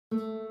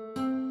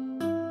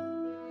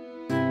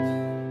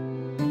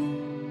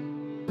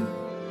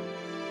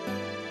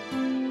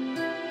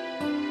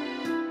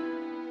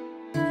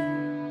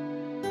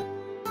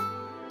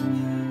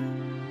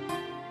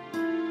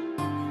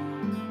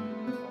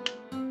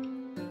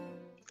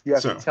You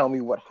have to So, tell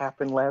me what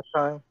happened last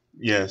time.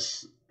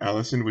 yes,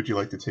 Allison, would you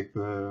like to take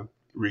the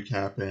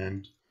recap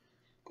and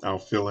I'll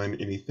fill in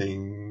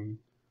anything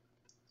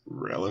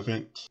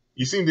relevant?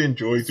 You seem to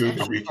enjoy doing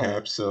the Oh,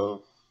 recap,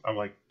 so I'm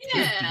like,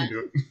 sure, you can Yeah.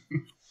 do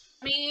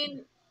I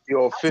mean, the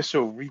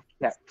official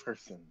recap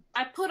person.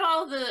 I put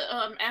all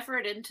the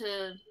effort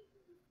into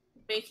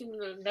making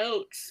the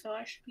notes, so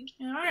I should be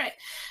all right.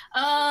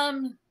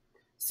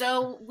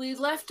 So we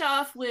left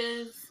off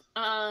with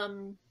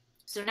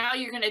so now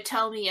you're gonna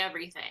tell me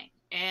everything,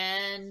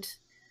 and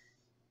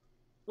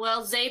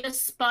well, Zeta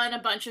spun a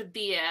bunch of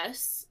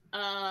BS,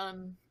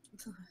 and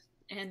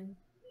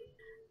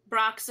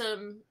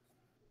Broxim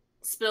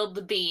spilled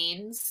the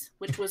beans,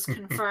 which was it.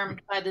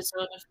 confirmed by the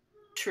Zone of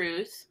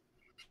Truth.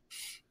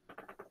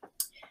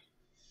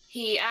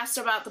 He asked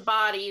about the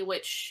body,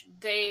 which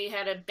they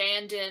had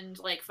abandoned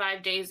like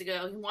 5 days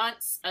ago. He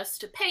wants us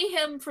to pay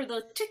him for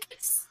the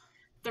tickets,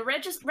 the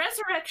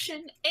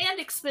resurrection, and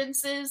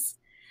expenses.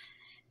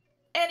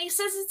 And he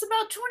says it's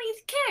about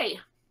 20K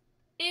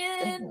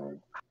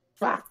in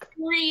Fuck.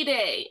 3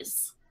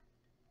 days.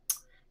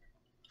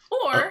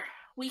 Or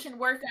we can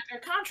work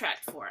under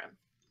contract for him.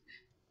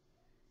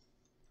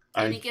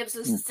 And he gives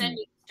us a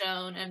sending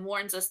stone and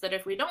warns us that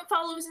if we don't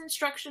follow his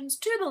instructions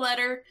to the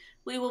letter,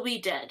 we will be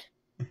dead.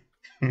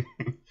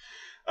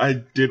 I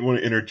did want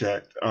to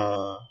interject.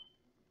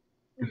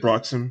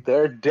 Broxim.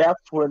 Their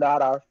deaths were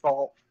not our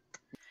fault.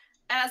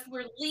 As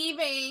we're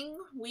leaving,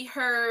 we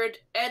heard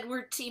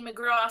Edward T.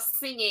 McGraw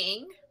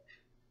singing.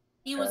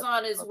 He was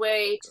on his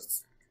way to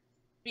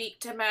speak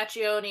to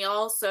Macchione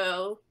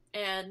also,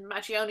 and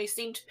Macchione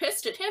seemed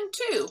pissed at him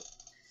too.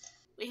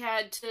 We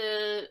had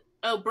to...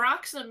 Oh,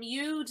 Broxim,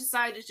 you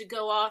decided to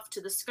go off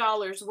to the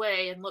Scholar's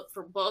Way and look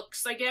for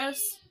books, I guess?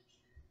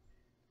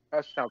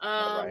 That sounds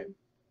about right.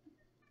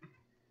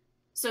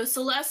 So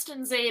Celeste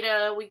and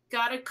Zaida, we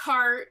got a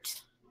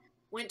cart,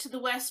 went to the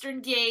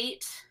Western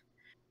Gate.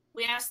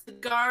 We asked the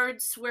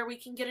guards where we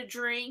can get a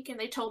drink, and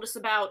they told us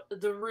about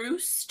the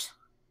Roost.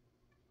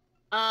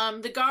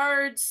 The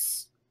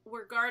guards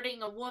were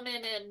guarding a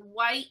woman in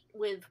white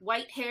with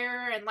white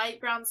hair and light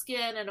brown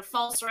skin and a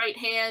false right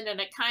hand and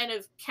a kind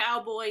of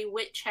cowboy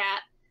witch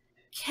hat.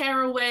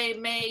 Caraway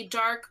May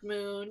Dark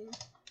Moon.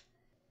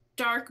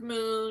 Dark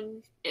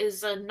Moon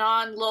is a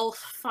non-Lolth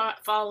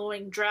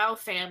following Drow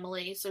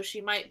family, so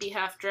she might be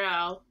half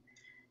Drow.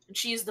 And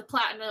she's the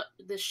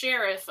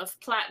sheriff of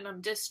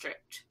Platinum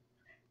District.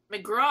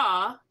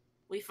 McGraw,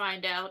 we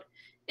find out,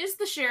 is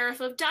the sheriff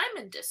of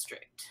Diamond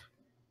District.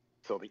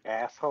 So the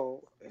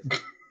asshole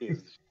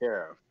is the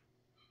sheriff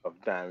of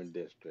Diamond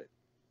District.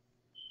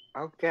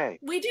 Okay.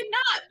 We did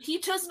not. He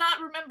does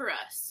not remember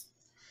us.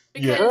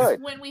 Because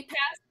when we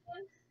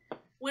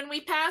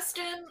passed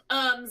him,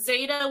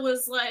 Zaida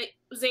was like,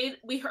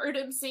 we heard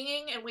him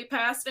singing and we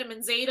passed him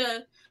and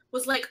Zaida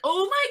was like,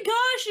 oh my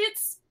gosh,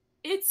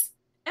 it's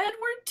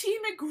Edward T.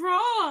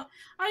 McGraw.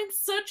 I'm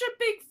such a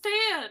big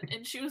fan.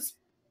 And she was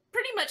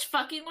pretty much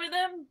fucking with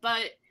him,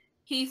 but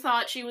he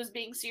thought she was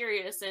being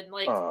serious and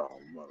like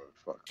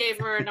gave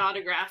her an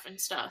autograph and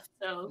stuff.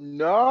 So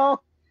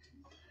no.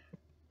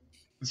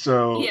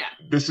 So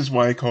this is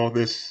why I call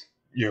this,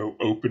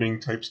 opening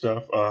type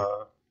stuff,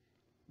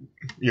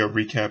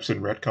 recaps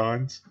and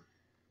retcons.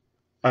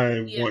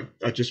 I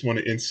just want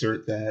to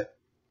insert that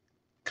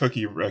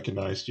Cookie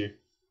recognized you.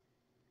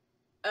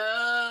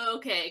 Oh,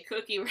 okay,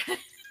 Cookie.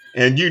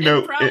 And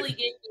probably gave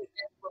you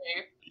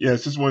player. Yeah,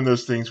 it's just one of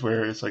those things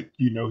where it's like,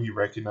 he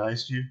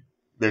recognized you.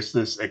 There's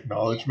this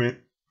acknowledgement,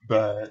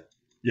 but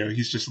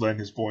he's just letting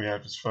his boy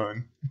have his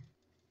fun.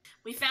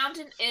 We found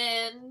an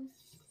inn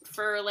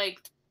for like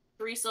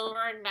 3 silver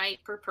a night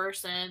per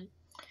person.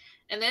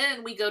 And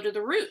then we go to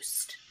the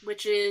Roost,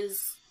 which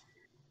is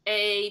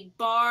a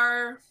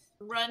bar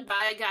run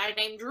by a guy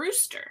named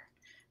Rooster,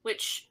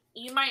 which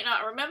you might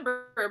not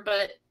remember,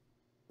 but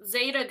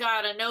Zaida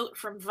got a note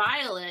from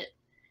Violet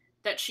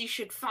that she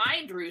should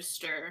find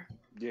Rooster.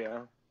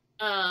 Yeah.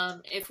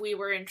 If we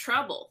were in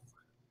trouble.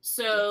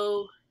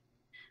 So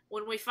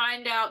when we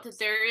find out that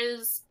there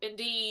is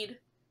indeed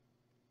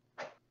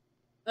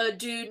a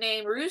dude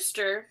named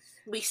Rooster,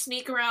 we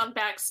sneak around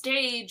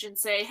backstage and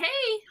say,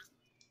 hey,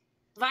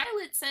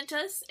 Violet sent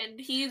us, and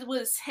he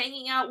was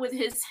hanging out with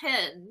his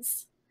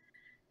hens,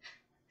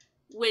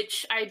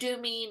 which I do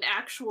mean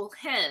actual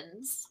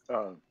hens,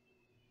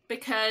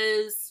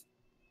 because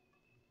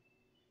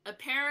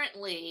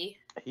apparently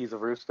he's a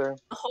rooster.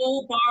 The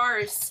whole bar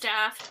is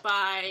staffed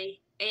by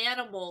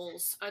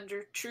animals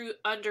under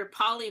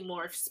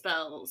polymorph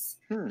spells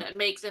that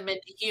make them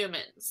into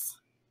humans.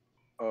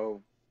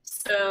 Oh.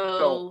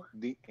 So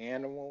the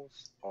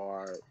animals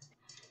are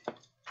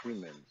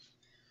humans.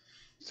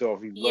 So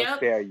if you look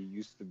there, you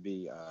used to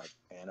be an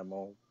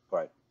animal,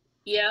 but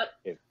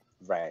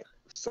right.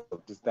 So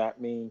does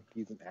that mean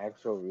he's an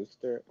actual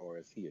rooster, or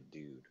is he a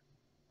dude?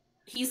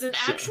 He's an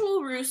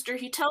actual rooster.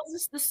 He tells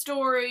us the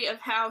story of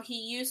how he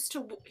used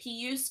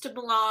to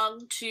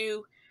belong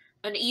to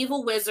an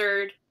evil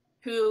wizard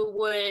who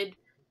would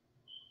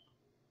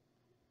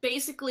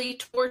basically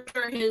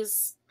torture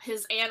his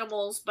his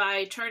animals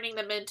by turning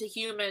them into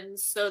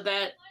humans so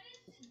that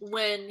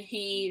when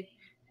he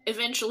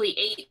eventually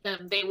ate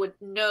them, they would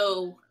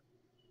know.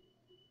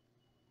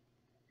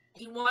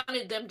 He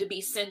wanted them to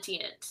be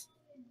sentient.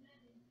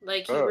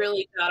 Like, he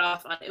really got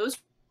off on it. It was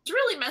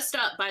really messed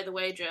up, by the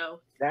way, Joe.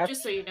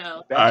 Just so you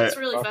know. It's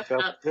really fucked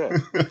up.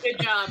 Good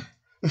job.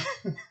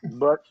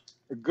 But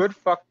good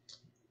fucked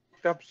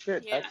up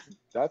shit. Yeah.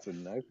 That's a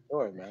nice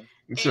story, man.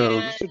 So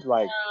you should,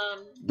 like,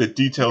 the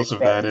details of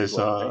that is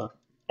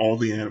all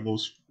the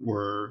animals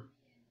were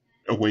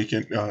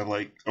awakened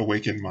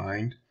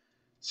mind,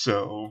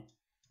 so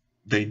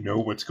they know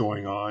what's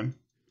going on.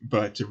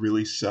 But to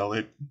really sell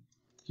it,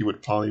 he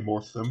would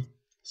polymorph them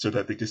so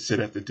that they could sit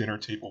at the dinner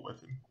table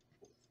with him.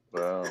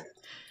 Wow.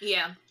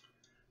 Yeah.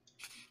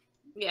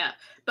 Yeah.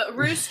 But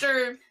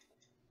Rooster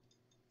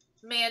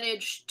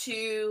managed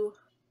to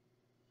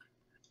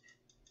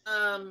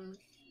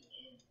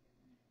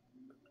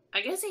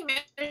I guess he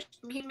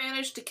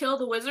managed to kill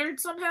the wizard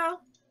somehow.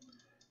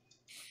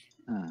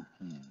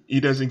 He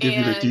doesn't give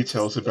you the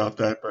details about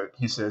that, but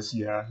he says,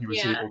 yeah, he was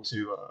able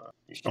to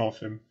off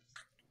him.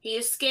 He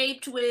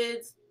escaped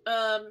with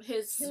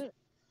his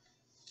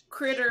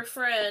critter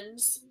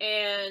friends,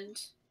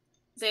 and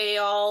they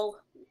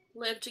all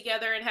live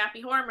together in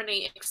happy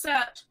harmony,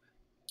 except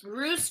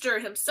Rooster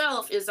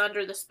himself is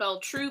under the spell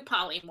True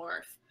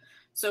Polymorph.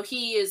 So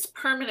he is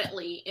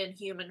permanently in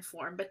human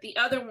form, but the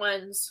other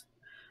ones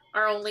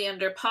are only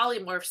under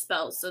polymorph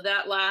spells, so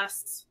that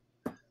lasts,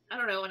 I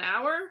don't know, an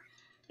hour?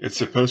 It's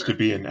supposed to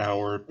be an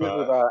hour, but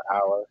about an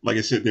hour. Like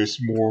I said, there's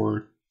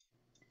more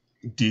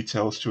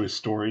details to his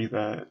story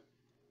that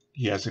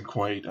he hasn't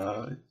quite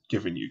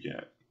given you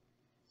yet.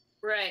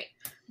 Right.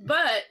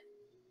 But,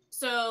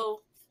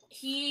 so,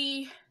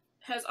 he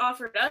has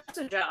offered us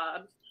a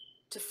job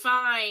to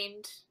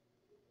find,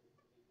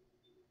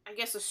 I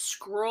guess, a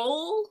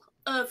scroll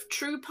of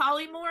True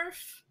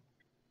Polymorph,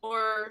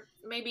 or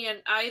maybe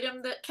an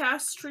item that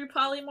casts True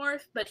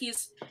Polymorph, but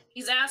he's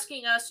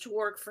asking us to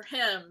work for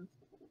him.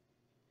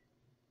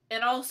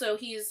 And also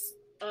he's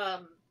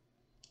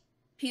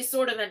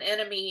sort of an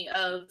enemy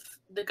of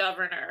the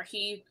governor.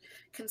 He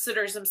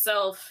considers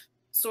himself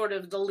sort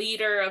of the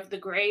leader of the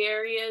gray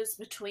areas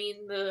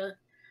between the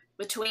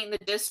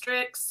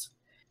districts,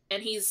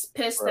 and he's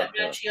pissed that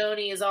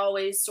Macchione is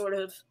always sort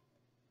of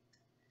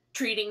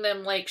treating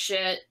them like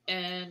shit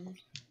and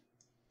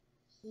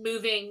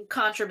moving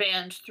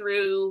contraband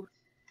through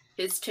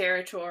his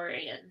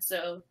territory. And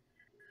so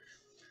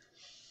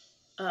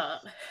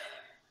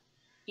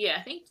yeah,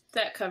 I think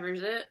that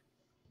covers it.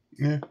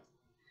 Yeah.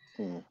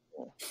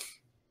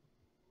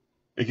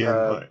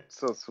 Again,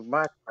 so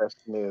my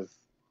question is,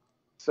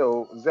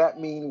 so does that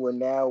mean we're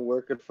now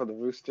working for the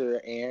Rooster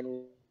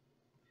and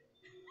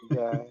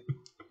guy?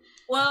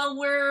 Well,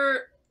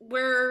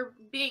 we're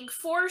being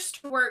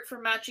forced to work for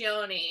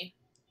Macchione.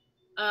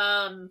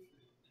 And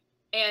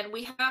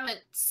we haven't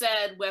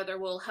said whether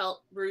we'll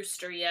help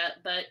Rooster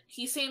yet, but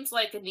he seems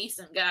like a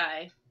decent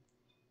guy.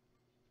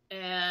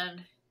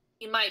 And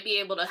he might be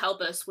able to help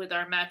us with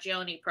our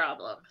Macchione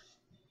problem.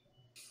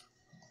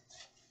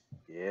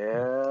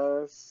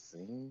 Yeah,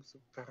 seems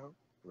about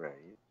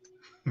right.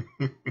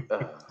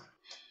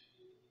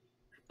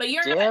 But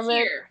you're not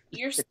here.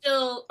 You're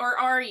still,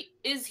 or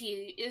is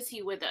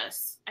he with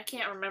us? I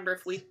can't remember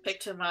if we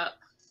picked him up.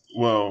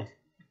 Well,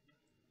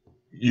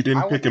 you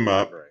didn't pick him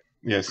up. Right.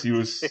 Yes, he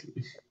was.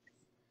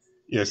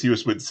 Yes, he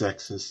was with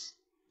Zexus.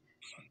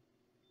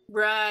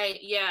 Right.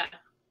 Yeah.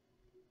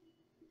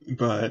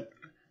 But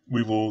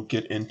we will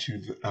get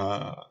into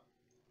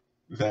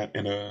that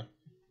in a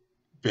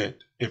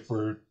bit. If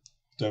we're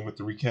done with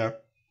the recap,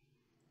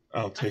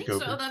 I'll take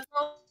over. So that's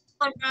all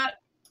I've got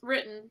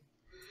written.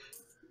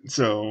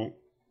 So,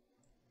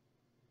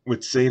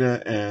 with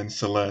Zaida and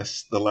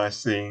Celeste, the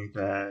last thing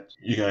that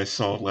you guys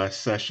saw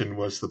last session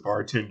was the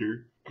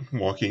bartender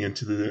walking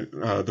into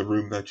the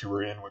room that you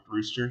were in with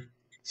Rooster,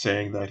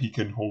 saying that he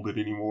couldn't hold it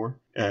anymore,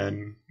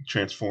 and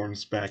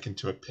transforms back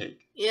into a pig.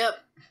 Yep,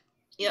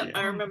 yeah.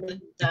 I remember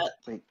that.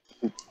 Wait,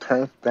 he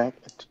turns back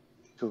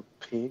into a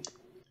pig?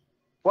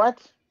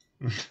 What?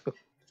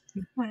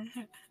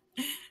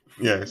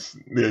 Yes,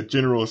 the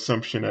general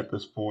assumption at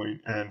this point,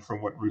 and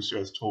from what Rooster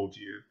has told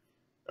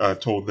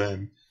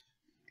them,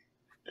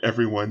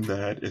 everyone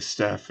that is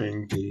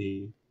staffing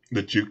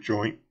the juke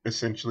joint,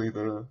 essentially,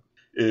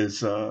 is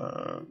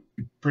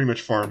pretty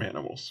much farm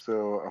animals.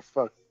 So a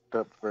fucked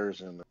up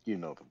version of, you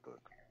know, the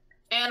book.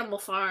 Animal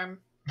Farm.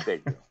 There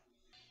you go.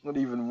 An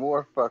even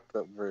more fucked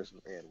up version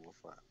of Animal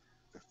Farm.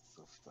 That's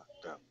so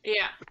fucked up.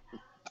 Yeah.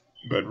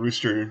 But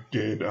Rooster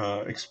did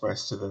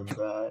express to them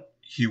that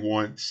he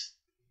wants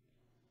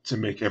to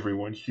make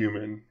everyone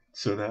human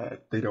so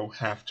that they don't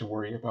have to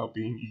worry about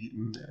being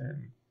eaten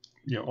and,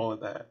 all of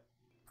that.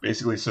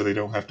 Basically, so they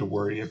don't have to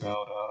worry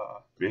about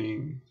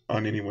being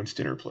on anyone's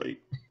dinner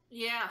plate.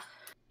 Yeah.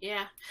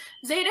 Yeah.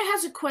 Zaida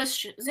has a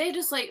question.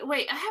 Zaida's like,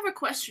 wait, I have a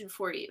question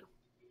for you.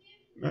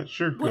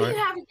 Sure. What do you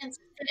have against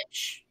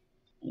fish?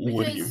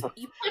 Because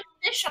you put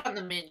fish on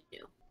the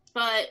menu,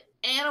 but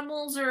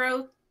animals are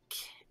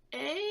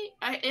okay.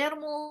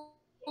 Animals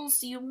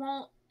You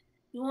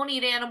won't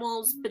eat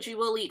animals, but you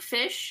will eat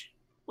fish.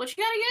 What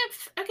you gotta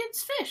get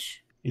against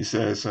fish? He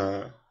says,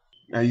 I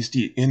used to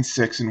eat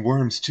insects and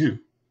worms too,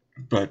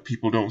 but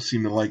people don't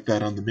seem to like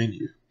that on the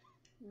menu.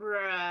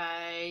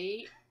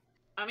 Right.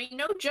 I mean,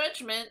 no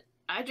judgment.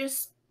 I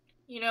just,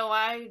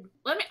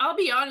 I'll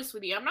be honest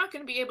with you. I'm not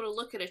going to be able to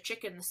look at a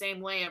chicken the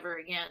same way ever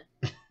again.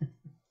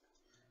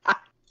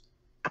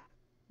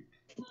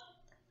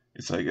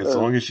 It's like, as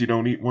long as you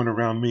don't eat one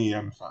around me,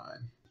 I'm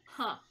fine.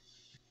 Huh.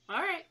 All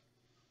right.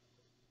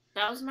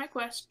 That was my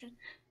question.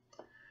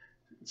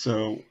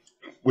 So,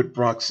 with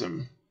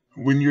Broxim,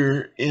 when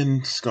you're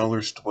in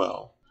Scholar's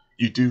Dwell,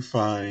 you do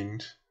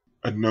find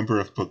a number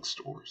of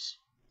bookstores,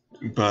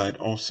 but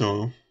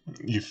also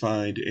you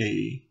find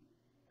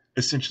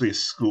essentially a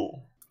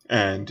school,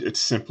 and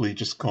it's simply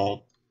just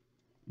called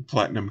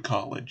Platinum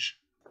College,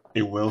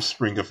 a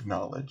wellspring of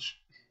knowledge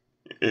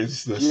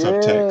is the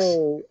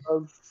subtext.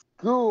 A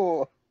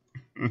school.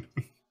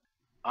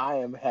 I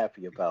am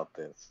happy about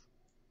this.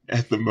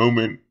 At the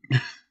moment,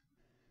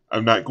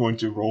 I'm not going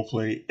to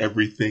roleplay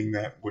everything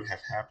that would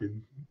have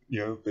happened,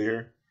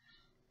 there.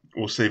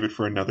 We'll save it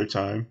for another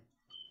time.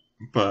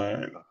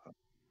 But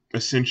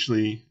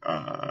essentially,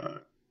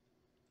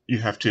 you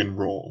have to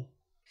enroll.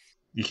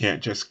 You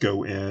can't just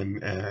go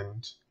in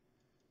and,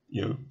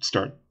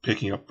 start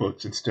picking up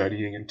books and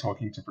studying and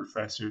talking to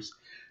professors.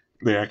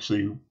 They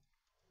actually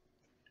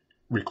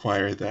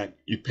require that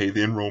you pay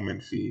the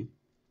enrollment fee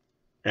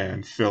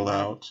and fill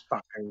out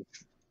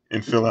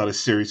a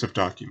series of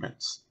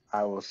documents.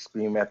 I will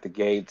scream at the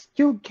gates,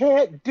 "You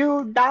can't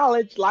do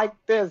knowledge like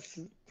this!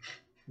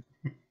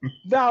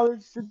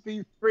 Knowledge should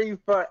be free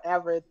for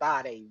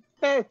everybody!"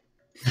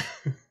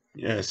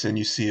 Yes, and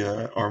you see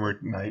an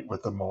armored knight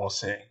with a maul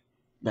saying,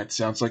 "That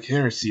sounds like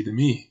heresy to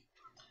me."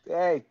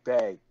 Dang.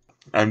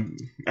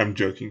 I'm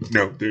joking.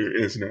 No, there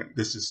isn't.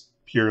 This is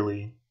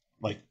purely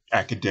like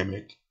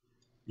academic,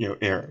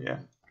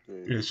 area.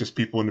 It's just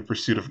people in the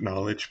pursuit of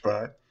knowledge,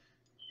 but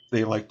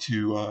they like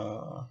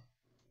to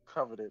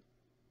covet it.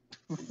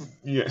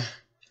 Yeah,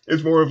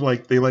 it's more of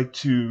like they like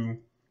to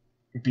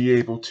be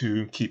able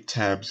to keep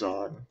tabs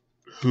on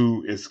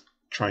who is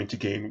trying to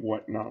gain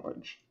what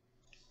knowledge.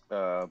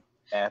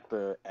 At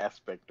the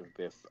aspect of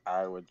this,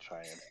 I would try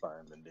and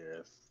find the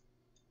nearest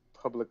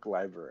public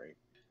library.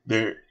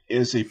 There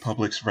is a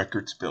public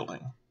records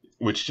building,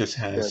 which just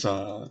has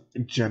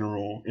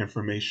general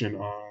information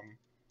on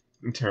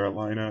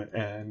Terralina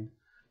and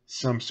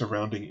some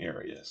surrounding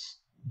areas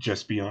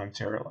just beyond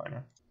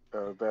Terralina.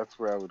 That's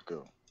where I would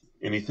go.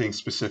 Anything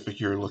specific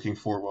you're looking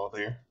for while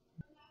there?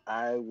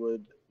 I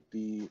would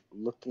be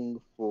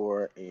looking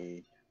for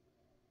a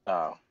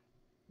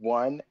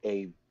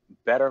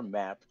better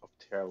map of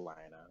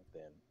Terralina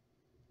than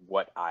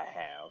what I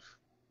have,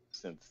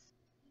 since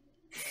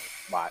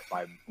my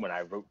when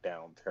I wrote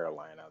down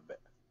Terralina,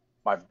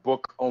 my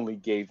book only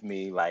gave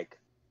me like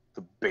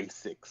the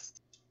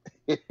basics.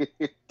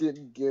 It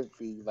didn't give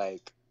me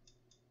like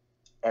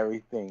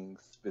everything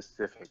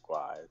specific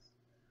wise.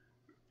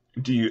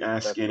 Do you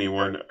ask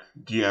anyone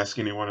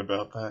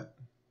about that?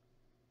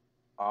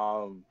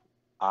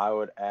 I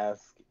would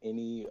ask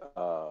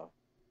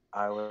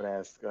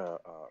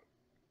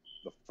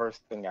the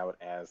first thing I would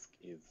ask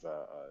is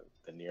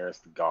the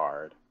nearest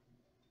guard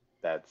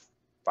that's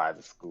by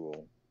the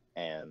school,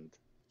 and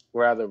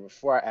rather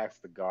before I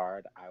ask the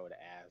guard, I would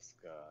ask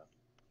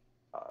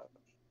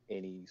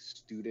any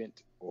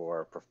student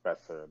or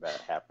professor that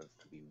happens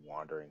to be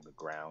wandering the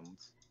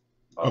grounds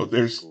of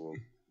the school.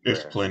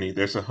 There's plenty.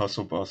 There's a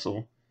hustle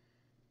bustle.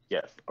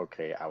 Yes.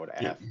 Okay. I would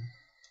ask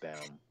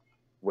them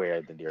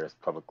where the nearest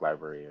public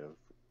library is,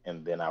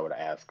 and then I would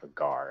ask a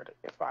guard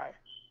if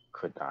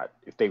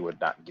they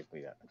would not give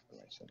me that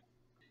information.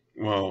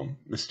 Well,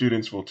 the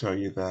students will tell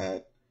you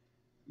that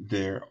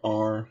there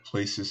are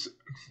places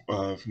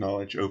of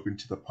knowledge open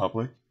to the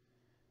public,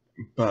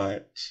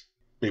 but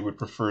they would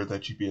prefer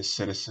that you be a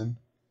citizen,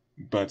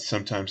 but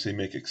sometimes they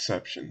make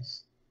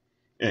exceptions.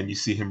 And you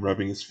see him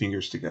rubbing his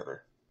fingers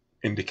together,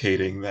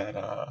 indicating that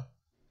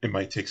it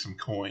might take some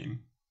coin.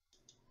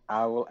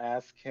 I will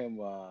ask him,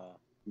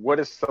 what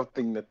is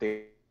something that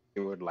they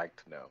would like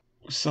to know?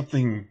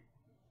 Something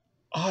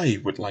I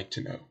would like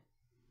to know.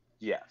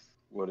 Yes.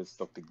 What is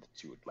something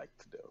that you would like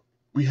to know?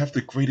 We have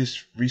the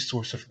greatest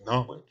resource of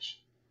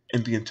knowledge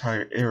in the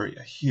entire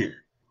area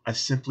here. I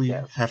simply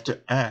have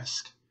to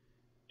ask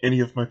any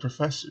of my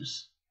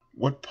professors,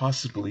 what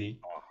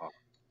possibly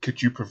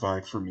could you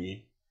provide for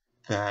me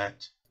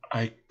that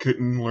I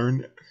couldn't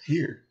learn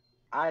here?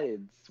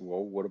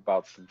 What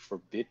about some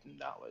forbidden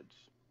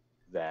knowledge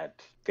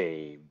that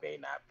they may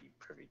not be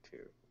privy to,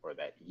 or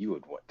that you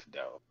would want to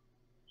know?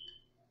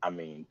 I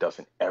mean,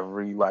 doesn't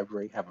every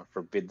library have a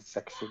forbidden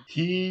section?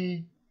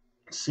 He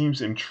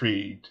seems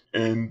intrigued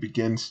and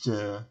begins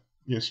to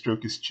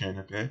stroke his chin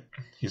a bit.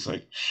 He's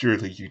like,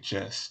 "Surely you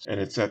jest." And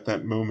it's at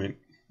that moment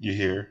you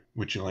hear,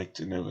 "Would you like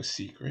to know a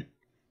secret?"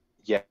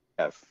 Yes.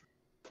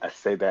 I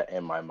say that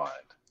in my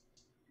mind.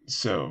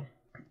 So,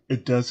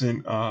 it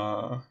doesn't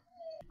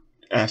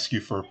ask you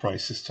for a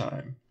price this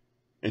time.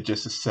 It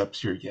just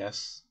accepts your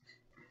yes.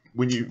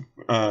 when you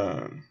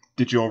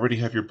did you already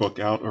have your book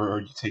out, or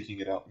are you taking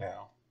it out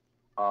now?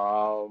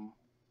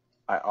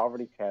 I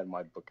already had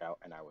my book out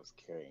and I was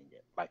carrying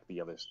it, like the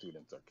other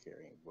students are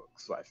carrying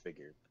books. So I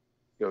figured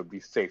it would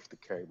be safe to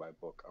carry my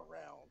book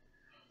around.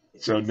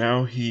 So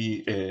now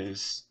he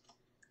is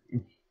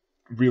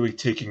really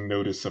taking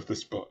notice of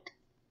this book,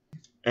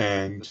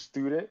 and the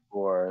student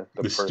or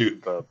the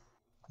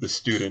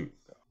student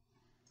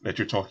that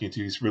you're talking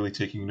to is really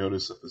taking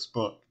notice of this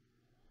book.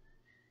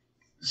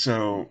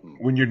 So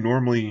when you're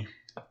normally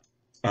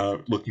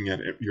looking at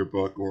your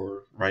book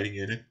or writing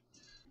in it,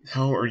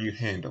 how are you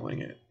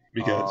handling it?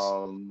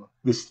 Because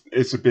this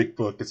it's a big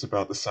book. It's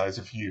about the size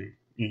of you.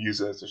 You use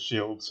it as a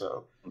shield.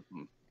 So,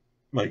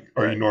 like,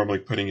 are you normally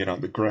putting it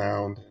on the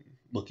ground and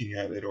looking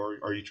at it, or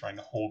are you trying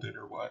to hold it,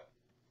 or what?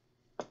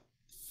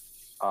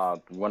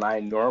 When I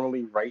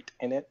normally write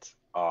in it,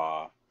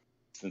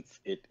 since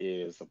it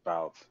is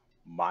about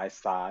my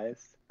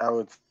size, I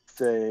would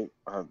say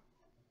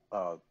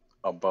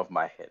above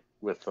my head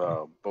with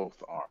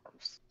both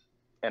arms.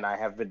 And I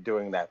have been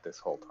doing that this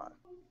whole time.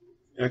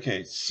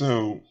 Okay,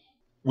 so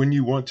when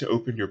you want to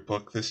open your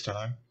book this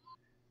time,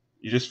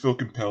 you just feel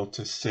compelled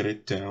to set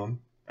it down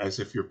as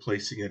if you're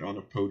placing it on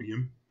a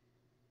podium,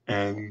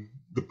 and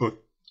the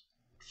book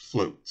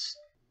floats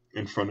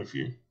in front of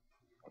you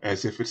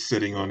as if it's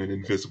sitting on an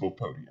invisible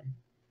podium.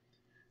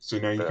 So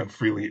now you can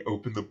freely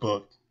open the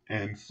book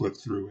and flip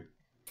through it.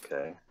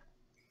 Okay.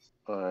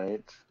 All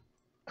right.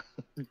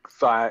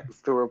 So I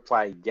still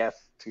reply yes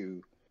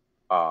to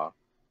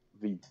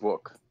the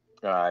book.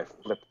 I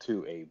flip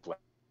to a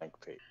blank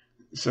page.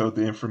 So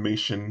the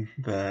information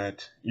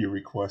that you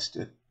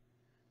requested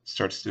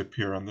starts to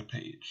appear on the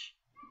page.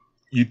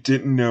 You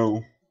didn't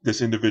know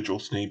this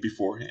individual's name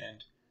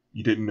beforehand.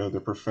 You didn't know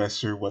the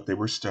professor, what they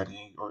were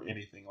studying, or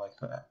anything like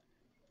that.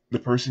 The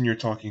person you're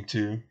talking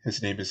to,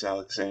 his name is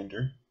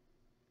Alexander.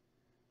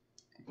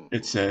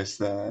 It says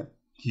that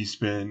he's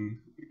been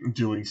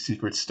doing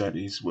secret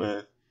studies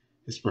with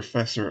his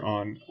professor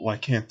on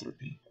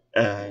lycanthropy.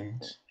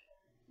 And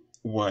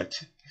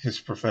what his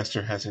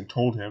professor hasn't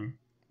told him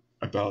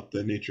about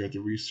the nature of the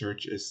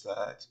research is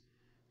that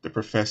the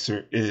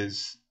professor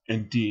is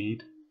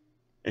indeed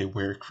a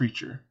were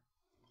creature.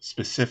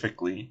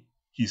 Specifically,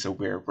 he's a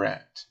were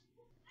rat.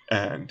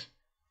 And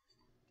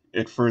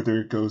it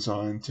further goes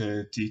on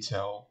to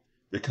detail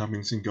the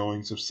comings and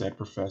goings of said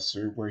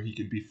professor, where he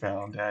can be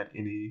found at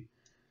any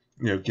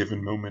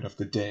given moment of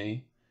the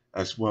day,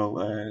 as well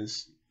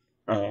as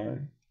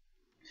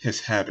his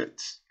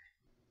habits.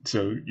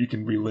 So you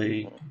can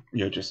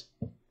just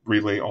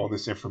relay all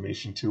this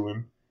information to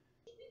him.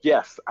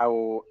 Yes, I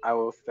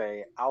will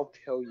say I'll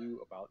tell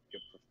you about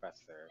your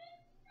professor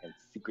and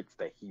secrets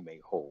that he may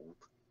hold,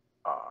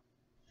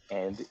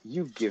 and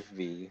you give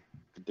me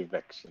the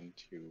direction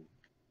to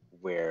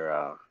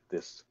where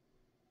this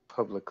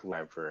public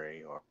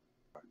library or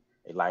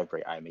a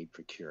library I may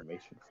procure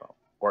information from,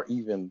 or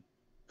even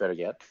better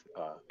yet,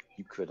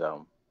 you could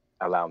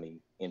allow me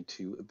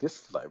into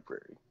this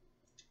library.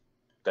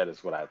 That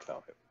is what I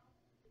tell him.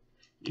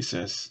 He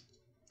says,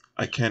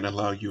 I can't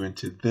allow you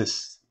into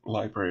this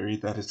library.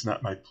 That is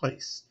not my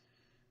place.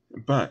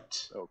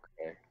 But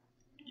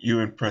you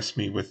impress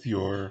me with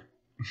your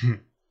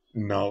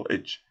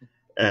knowledge,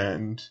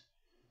 and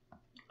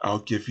I'll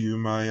give you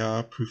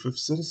my proof of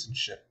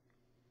citizenship.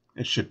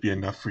 It should be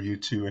enough for you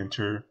to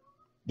enter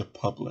the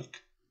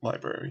public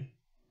library.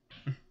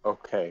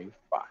 Okay,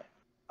 fine.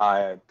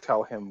 I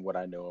tell him what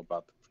I know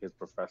about his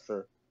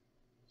professor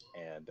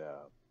and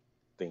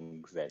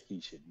things that he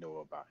should know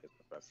about his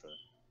professor.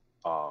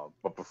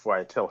 But before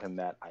I tell him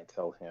that, I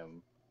tell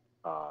him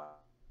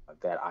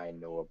that I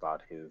know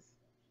about his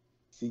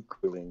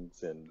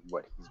secrets and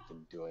what he's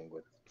been doing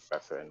with his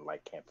professor and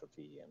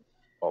lycanthropy and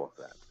all of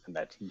that, and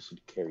that he should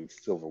carry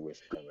silver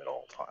with him at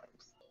all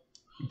times.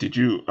 Did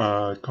you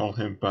call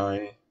him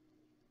by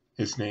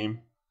his name?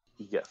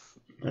 Yes.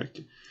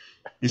 Okay.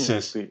 He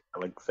says,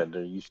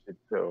 Alexander, you should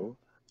go.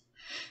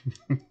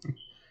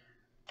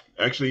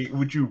 Actually,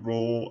 would you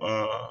roll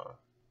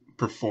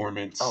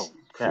performance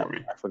for me?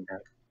 I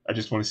forgot. I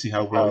just want to see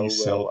how well you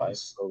sell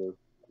this.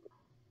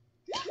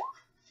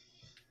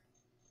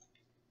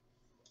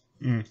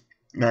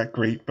 Not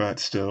great, but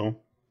still.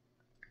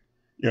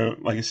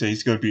 Like I say,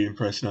 he's going to be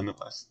impressed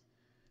nonetheless.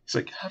 He's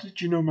like, how did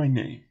you know my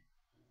name?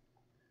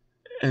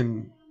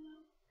 And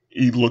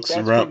he looks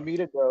around. For me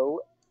to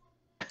know.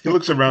 He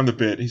looks around a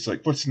bit. He's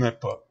like, what's in that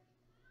book?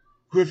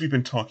 Who have you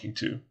been talking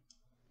to?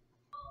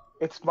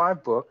 It's my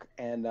book,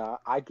 and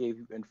I gave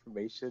you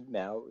information.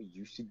 Now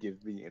you should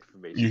give me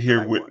information. You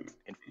hear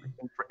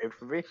information for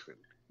information.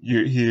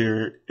 You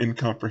hear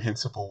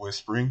incomprehensible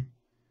whispering,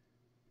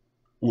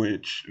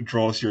 which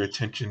draws your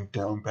attention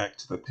down back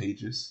to the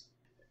pages,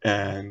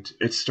 and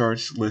it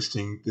starts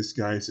listing this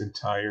guy's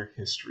entire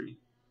history.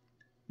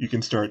 You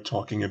can start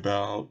talking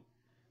about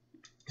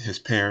his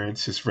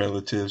parents, his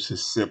relatives,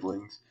 his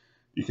siblings.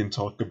 You can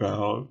talk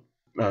about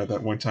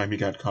that one time he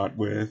got caught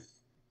with.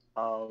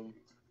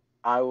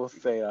 I will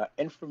say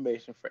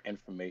information for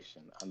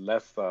information,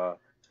 unless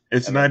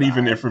it's not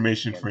even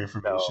information for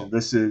information.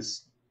 This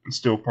is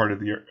still part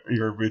of your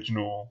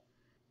original.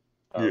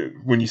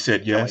 When you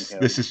said yes,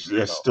 this is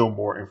just still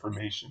more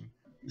information,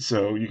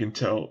 so you can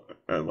tell.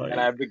 And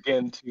I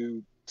begin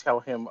to tell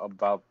him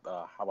about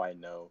how I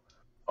know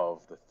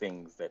of the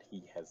things that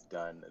he has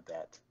done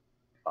that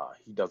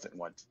he doesn't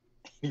want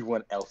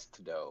anyone else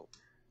to know,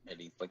 and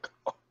he's like,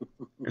 oh.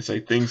 It's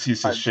like things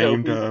he's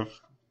ashamed of,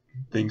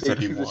 things that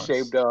he he's wants.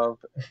 Ashamed of,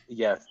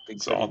 yes,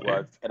 things that he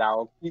wants, and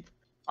I'll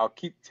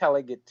keep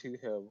telling it to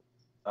him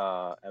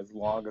as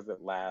long as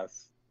it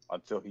lasts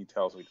until he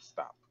tells me to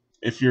stop.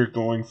 If you're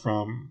going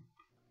from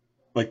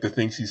like the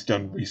things he's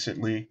done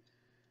recently,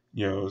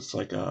 it's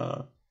like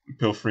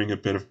pilfering a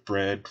bit of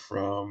bread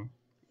from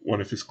one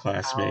of his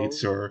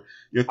classmates, or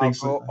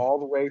things I'll go like that. all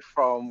the way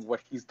from what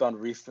he's done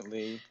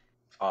recently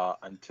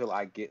until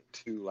I get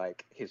to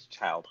like his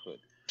childhood.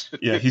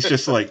 Yeah, he's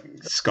just like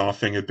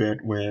scoffing a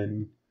bit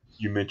when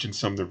you mention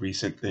some of the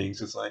recent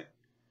things. It's like,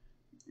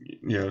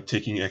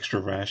 taking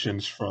extra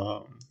rations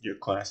from your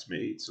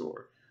classmates,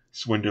 or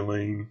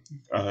swindling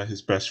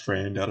his best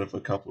friend out of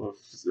a couple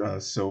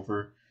of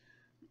silver.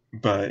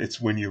 But it's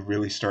when you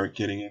really start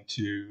getting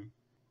into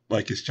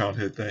like his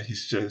childhood that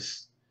he's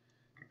just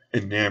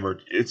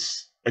enamored.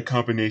 It's a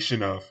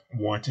combination of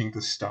wanting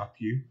to stop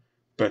you,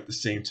 but at the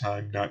same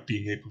time not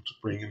being able to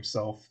bring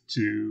himself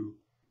to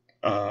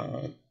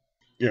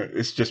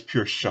it's just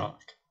pure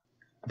shock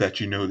that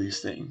you know these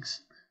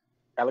things.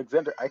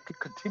 Alexander, I could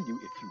continue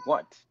if you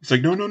want. It's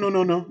like,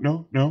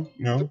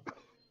 no.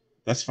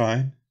 That's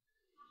fine.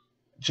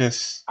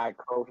 Just I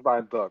close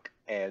my book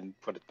and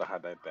put it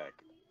behind my back.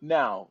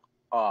 Now,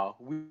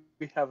 we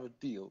have a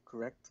deal,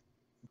 correct?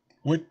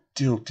 What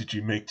deal did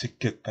you make to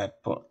get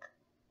that book?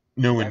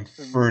 No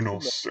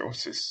infernal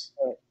sources.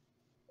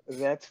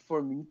 That's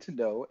for me to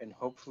know, and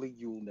hopefully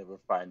you'll never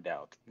find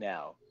out.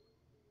 Now,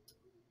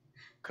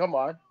 come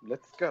on,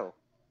 let's go.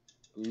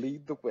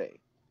 Lead the way.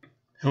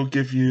 He'll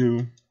give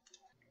you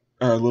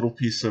a little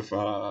piece of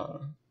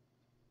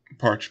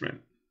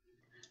parchment,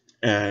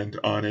 and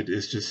on it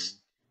is just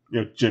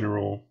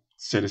general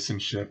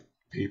citizenship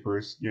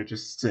papers.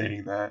 Just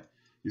saying that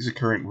he's a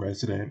current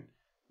resident,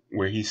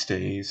 where he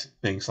stays,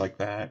 things like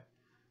that.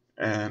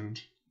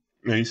 And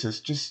he says,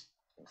 just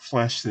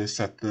flash this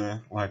at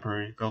the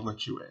library. They'll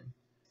let you in.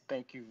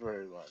 Thank you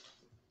very much.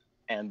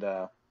 And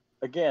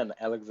again,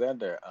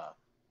 Alexander,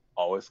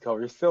 always cover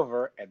your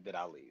silver, and then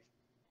I'll leave.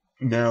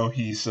 Now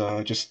he's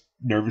just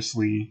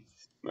nervously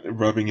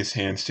rubbing his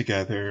hands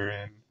together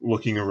and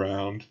looking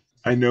around.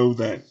 I know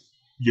that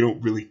you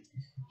don't really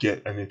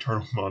get an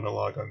internal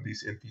monologue on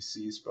these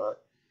NPCs,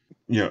 but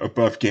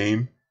above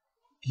game,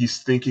 he's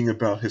thinking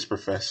about his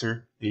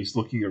professor. He's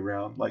looking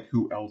around like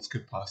who else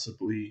could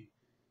possibly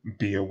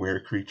be a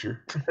were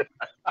creature.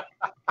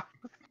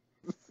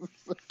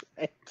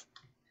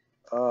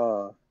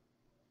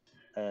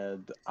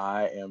 And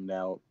I am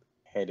now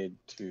headed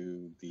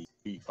to the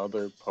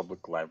other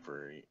public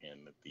library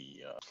in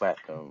the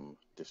Platinum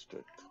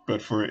District.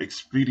 But for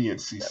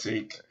expediency's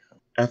sake,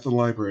 at the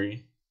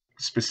library,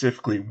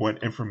 specifically,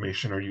 what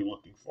information are you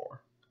looking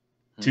for?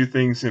 2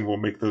 things, and we'll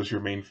make those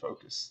your main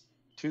focus.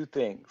 2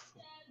 things.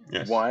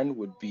 Yes. One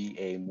would be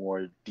a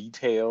more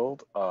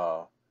detailed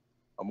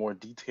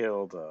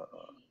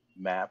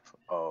map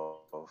of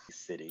the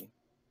city.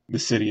 The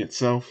city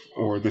itself,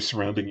 or the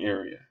surrounding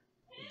area?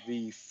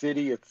 The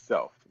city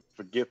itself.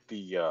 Forget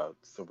the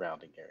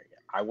surrounding area.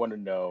 I want to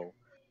know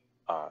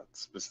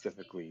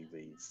specifically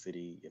the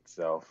city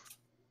itself,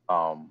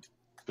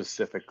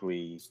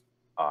 specifically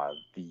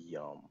the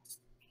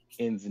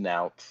ins and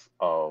outs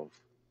of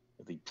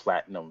the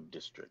Platinum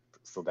District,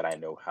 so that I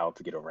know how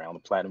to get around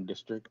the Platinum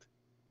District.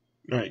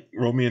 Right.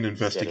 Roll me an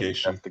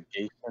investigation.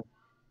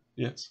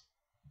 Yes.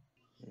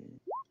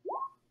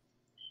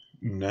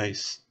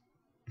 Nice.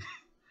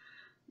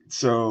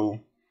 So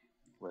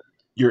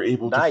you're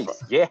able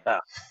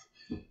to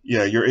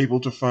you're able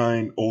to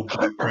find old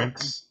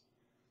blueprints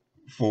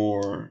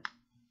for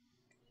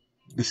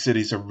the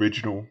city's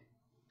original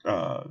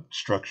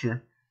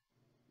structure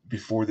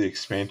before the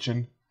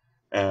expansion,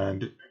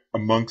 and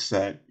amongst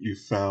that you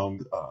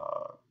found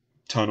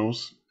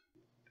tunnels,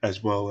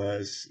 as well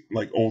as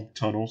like old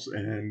tunnels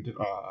and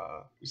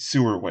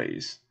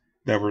sewerways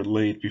that were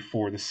laid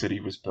before the city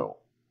was built,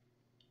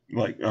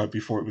 like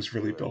before it was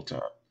really built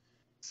up.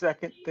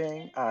 Second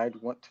thing I'd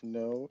want to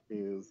know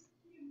is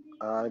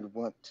I'd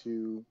want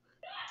to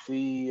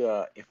see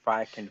if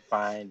I can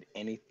find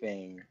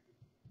anything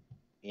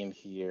in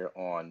here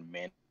on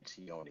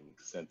Mantione,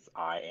 since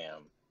I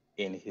am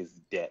in his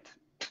debt.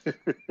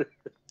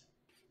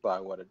 So I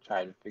want to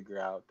try to figure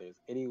out if there's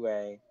any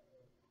way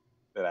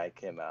that I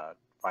can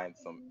find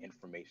some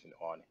information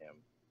on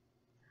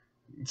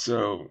him,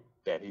 so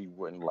that he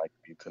wouldn't like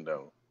me to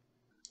know.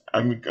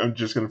 I'm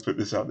just going to put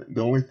this out there.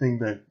 The only thing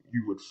that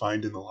you would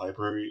find in the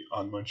library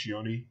on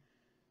Mantione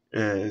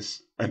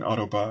is an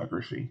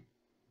autobiography.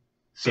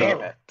 So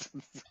damn it!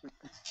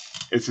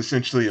 It's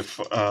essentially a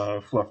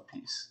fluff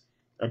piece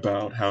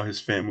about how his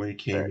family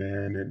came in,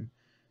 and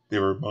they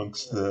were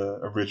amongst the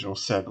original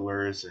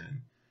settlers,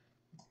 and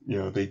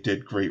they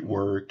did great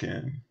work,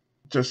 and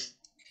just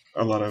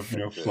a lot of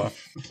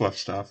fluff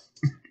stuff.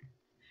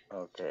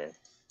 Okay.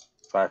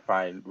 So I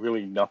find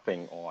really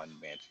nothing on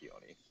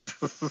Manchione.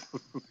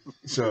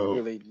 So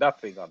really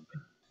nothing on.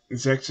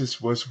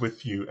 Zexus was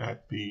with you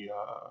at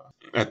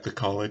the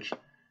college,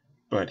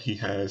 but he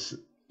has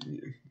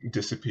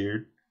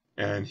disappeared,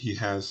 and he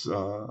has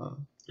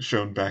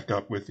shown back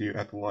up with you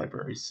at the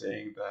library,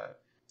 saying that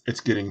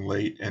it's getting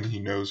late and he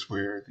knows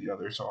where the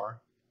others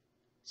are.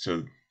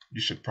 So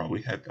you should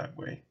probably head that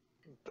way.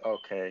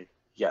 Okay.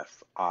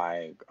 Yes,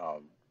 I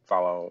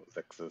follow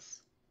Zexus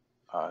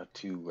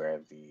to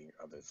where the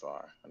others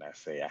are, and I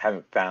say I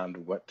haven't found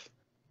what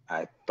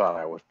I thought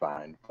I would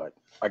find, but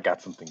I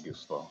got something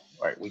useful.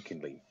 All right, we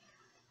can leave.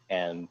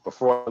 And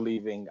before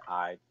leaving,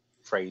 I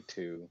pray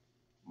to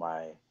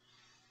my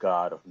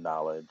God of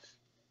knowledge,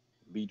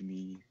 lead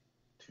me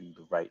to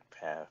the right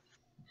path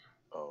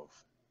of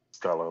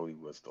scholarly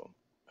wisdom.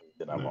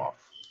 Then I'm off.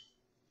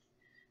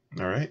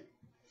 All right.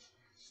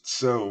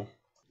 So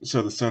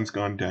the sun's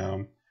gone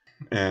down,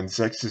 and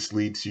Zexus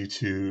leads you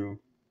to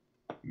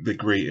the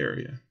gray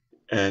area,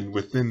 and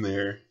within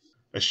there,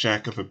 a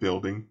shack of a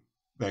building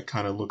that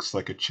kind of looks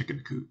like a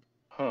chicken coop.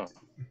 Huh.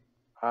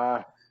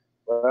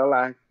 Well,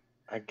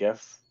 I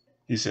guess.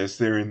 He says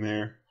they're in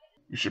there.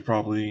 You should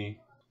probably,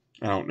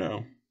 I don't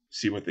know,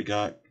 see what they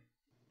got,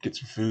 get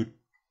some food,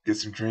 get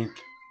some drink.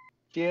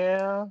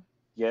 Yeah,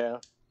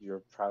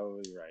 you're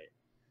probably right.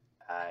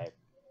 I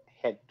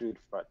head through the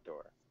front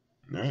door.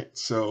 All right,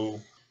 so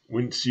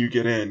once you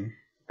get in,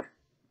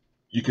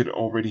 you could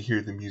already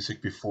hear the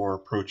music before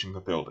approaching the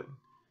building.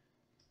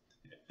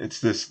 It's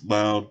this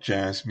loud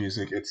jazz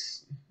music.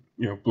 It's,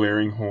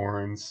 blaring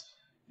horns.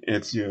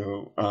 It's,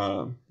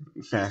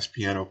 fast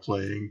piano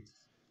playing.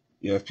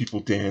 You have people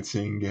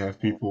dancing. You have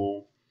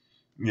people,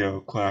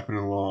 clapping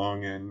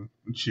along and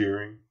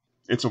cheering.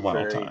 It's a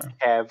wild time.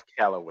 Cab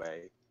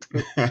Calloway.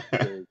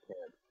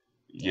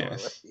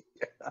 Yes.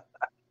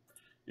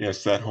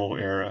 Yes, that whole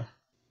era.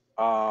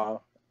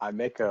 I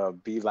make a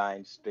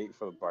beeline straight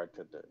for the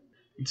bartender.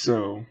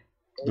 So,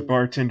 the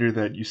bartender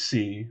that you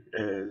see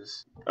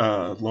is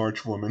a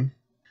large woman,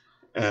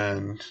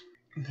 and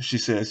she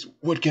says,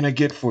 "What can I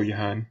get for you,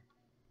 hon?"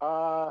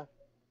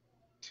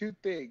 Two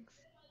things.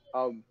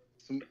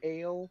 Some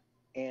ale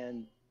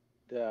and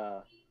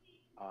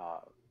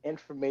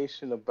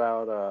information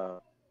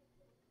about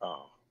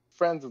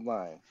friends of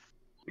mine.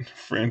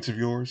 Friends of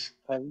yours?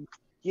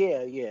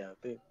 Yeah.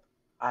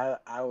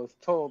 I was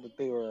told that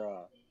they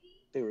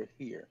were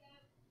here.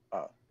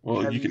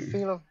 Well, have you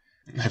seen them?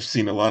 I've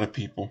seen a lot of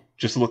people.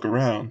 Just look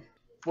around.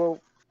 Well,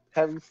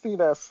 have you seen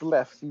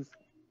Celeste? She's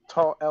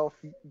tall elf.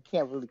 You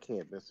can't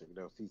miss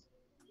her. She's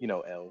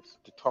elves.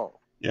 They're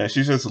tall. Yeah,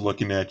 she's just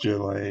looking at you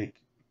like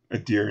a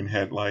deer in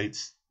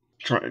headlights,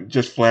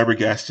 just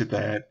flabbergasted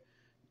that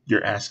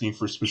you're asking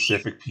for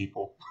specific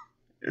people.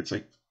 It's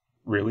like,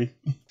 really?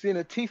 Seeing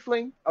a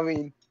tiefling? I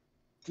mean,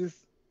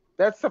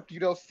 that's something you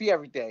don't see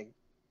every day.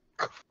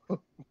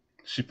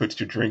 She puts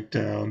your drink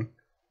down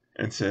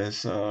and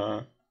says,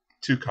 2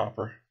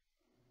 copper.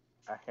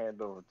 I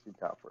hand over 2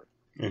 copper.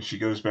 And she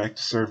goes back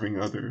to serving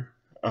other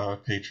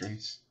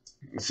patrons.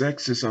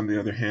 Zexus, on the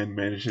other hand,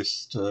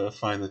 manages to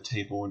find the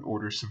table and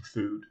order some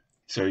food.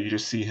 So you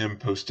just see him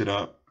post it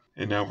up.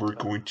 And now we're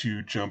going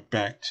to jump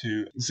back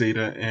to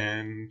Zaida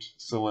and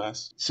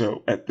Celeste.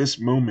 So at this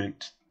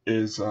moment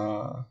was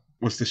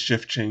the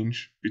shift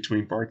change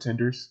between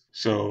bartenders.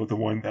 So the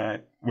one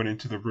that went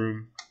into the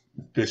room,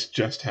 this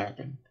just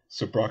happened.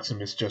 So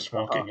Broxim is just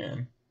walking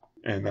in.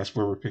 And that's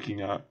where we're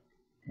picking up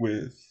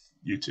with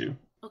you two.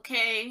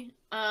 Okay.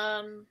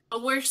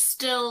 But we're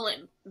still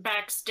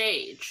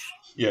backstage.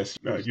 Yes,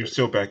 you're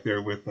still back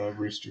there with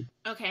Rooster.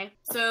 Okay.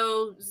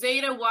 So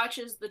Zaida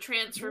watches the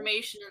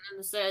transformation and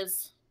then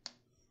says,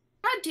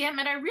 "God damn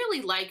it, I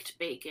really liked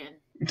bacon.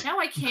 Now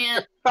I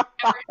can't ever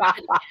have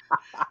it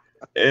again."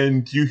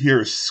 And you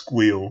hear a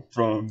squeal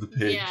from the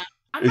pig. Yeah.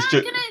 I'm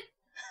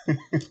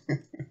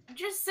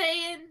just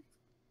saying,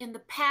 in the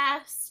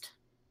past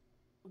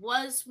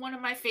was one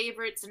of my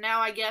favorites, and now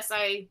I guess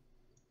I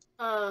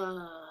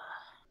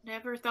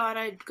never thought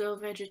I'd go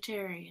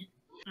vegetarian.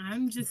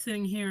 I'm just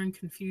sitting here in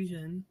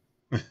confusion.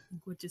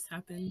 What just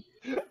happened?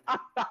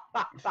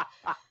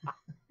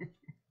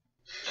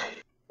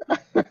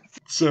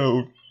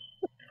 So,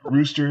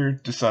 Rooster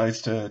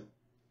decides to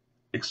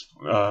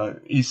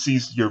he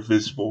sees your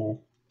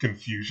visible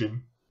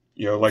confusion.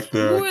 Like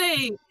the...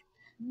 Wait.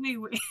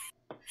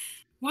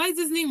 Why is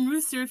his name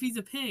Rooster if he's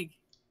a pig?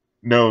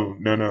 No.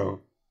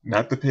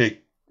 Not the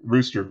pig.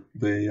 Rooster,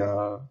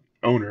 the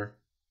owner.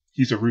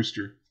 He's a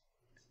rooster.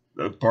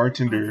 The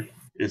bartender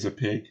is a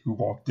pig who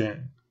walked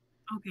in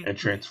and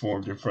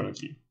transformed in front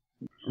of you.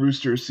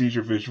 Rooster sees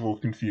your visual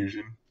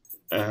confusion,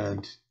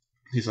 and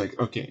he's like,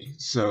 "Okay,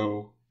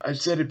 so I've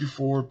said it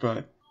before,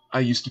 but I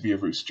used to be a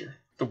rooster.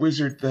 The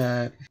wizard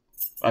that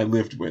I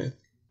lived with,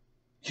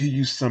 he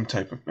used some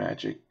type of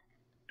magic,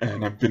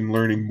 and I've been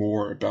learning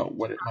more about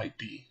what it might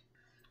be.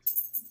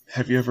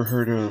 Have you ever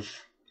heard of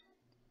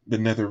the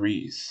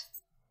Netherese?"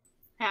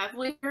 Have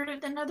we heard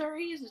of the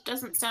Netherese? It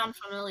doesn't sound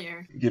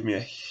familiar. Give me a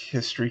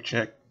history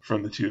check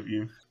from the two of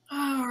you.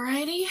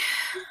 Alrighty.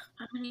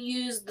 I'm going to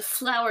use the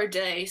flower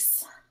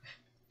dice.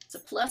 It's a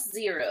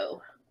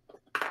 +0.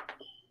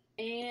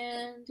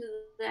 And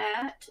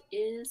that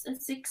is a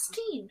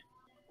 16.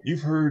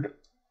 You've heard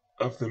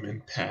of them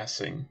in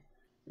passing,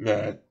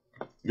 that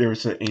there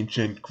was an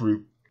ancient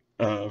group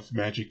of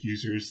magic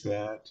users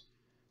that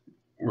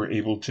were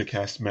able to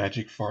cast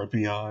magic far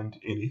beyond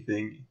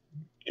anything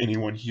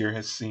anyone here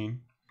has seen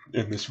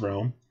in this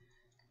realm,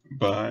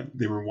 but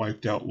they were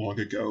wiped out long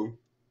ago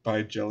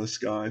by jealous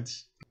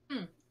gods.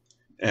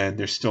 And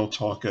there's still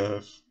talk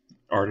of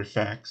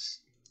artifacts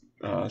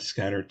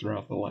scattered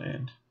throughout the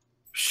land.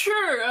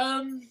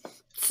 Sure,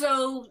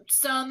 so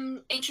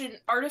some ancient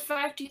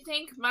artifact you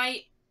think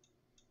might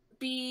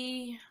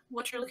be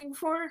what you're looking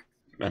for?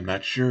 I'm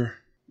not sure.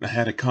 I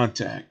had a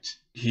contact.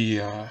 He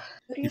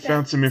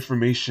found some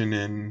information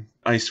in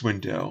Icewind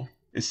Dale.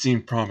 It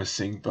seemed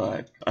promising,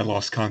 but I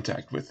lost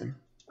contact with him.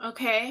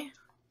 Okay,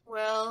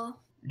 well...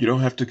 You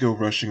don't have to go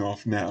rushing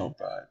off now,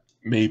 but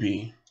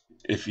maybe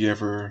if you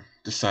ever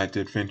decide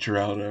to venture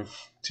out of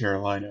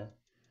Terralina,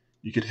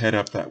 you could head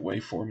up that way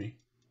for me.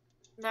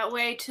 That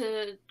way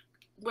to...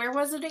 Where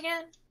was it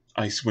again?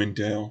 Icewind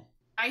Dale.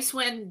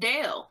 Icewind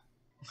Dale?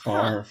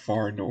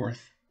 Far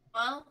north.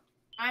 Well,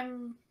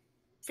 I'm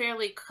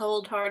fairly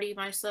cold-hardy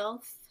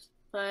myself,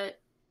 but,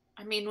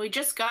 I mean, we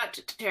just got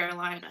to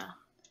Terralina,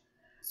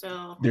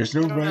 so... There's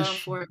no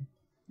rush.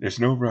 There's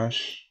no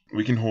rush.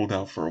 We can hold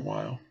out for a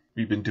while.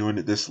 We've been doing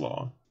it this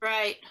long.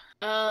 Right.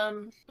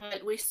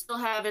 But we still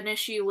have an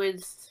issue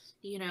with,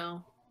 you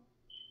know,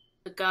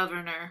 the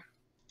governor.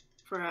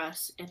 For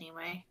us,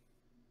 anyway.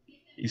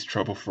 He's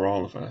trouble for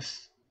all of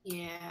us.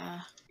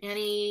 Yeah.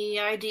 Any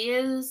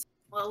ideas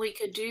what we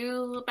could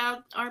do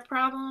about our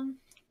problem?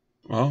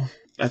 Well,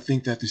 I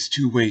think that there's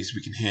two ways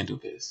we can handle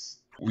this.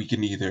 We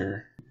can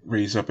either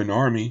raise up an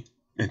army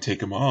and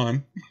take him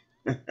on,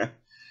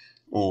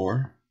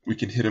 or we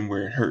can hit him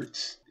where it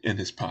hurts, in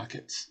his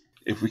pockets.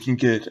 If we can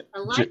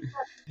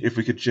if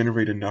we could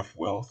generate enough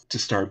wealth to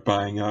start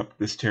buying up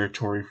this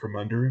territory from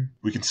under him,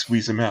 we can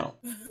squeeze him out.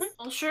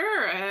 Well,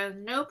 sure,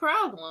 no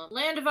problem.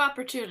 Land of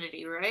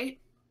opportunity, right?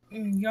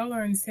 Y'all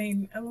are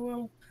insane,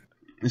 LOL.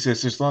 It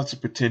says there's lots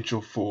of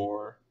potential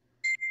for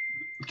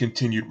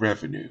continued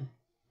revenue.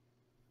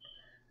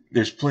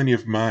 There's plenty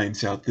of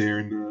mines out there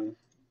in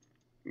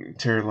the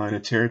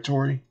Terralina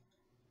territory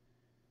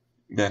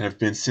that have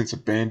been since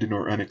abandoned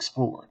or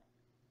unexplored.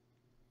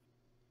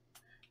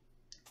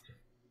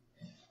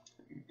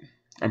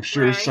 I'm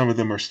sure some of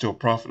them are still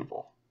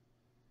profitable.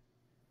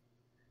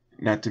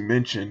 Not to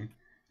mention,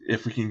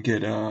 if we can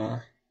get,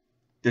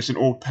 there's an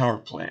old power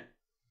plant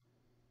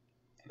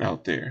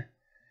out there.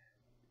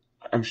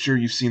 I'm sure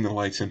you've seen the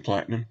lights in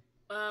Platinum.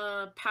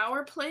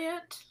 Power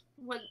plant?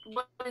 What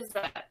is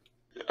that?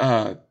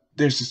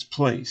 There's this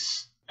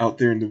place out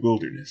there in the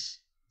wilderness.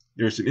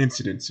 There was an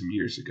incident some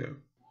years ago.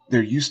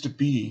 There used to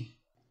be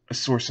a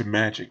source of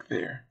magic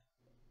there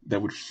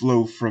that would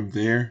flow from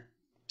there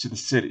to the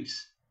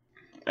cities.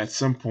 At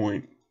some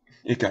point,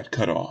 it got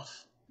cut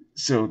off.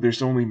 So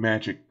there's only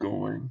magic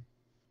going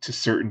to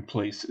certain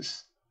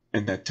places,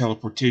 and that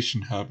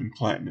teleportation hub in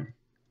Platinum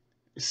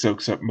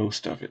soaks up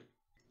most of it.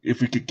 If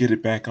we could get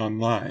it back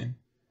online,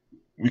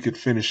 we could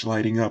finish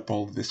lighting up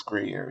all of this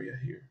gray area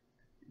here.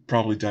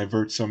 Probably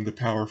divert some of the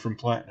power from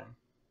Platinum.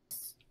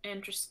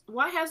 Interesting.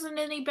 Why hasn't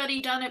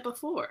anybody done it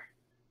before?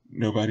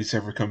 Nobody's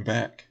ever come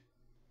back.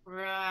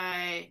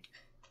 Right.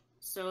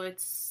 So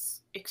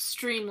it's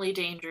extremely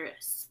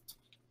dangerous,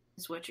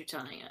 is what you're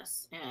telling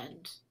us.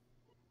 And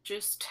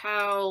just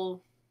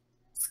how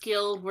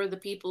skilled were the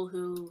people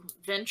who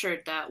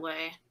ventured that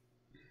way?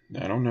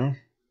 I don't know.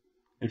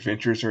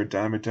 Adventurers are a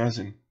dime a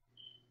dozen.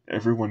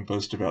 Everyone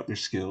boasts about their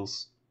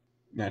skills.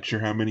 Not sure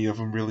how many of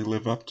them really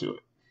live up to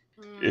it.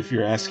 If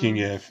you're asking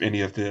if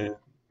any of the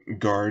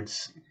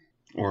guards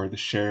or the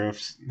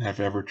sheriffs have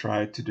ever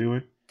tried to do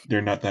it,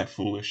 they're not that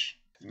foolish.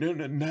 No,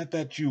 not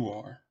that you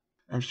are.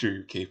 I'm sure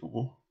you're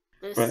capable.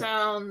 This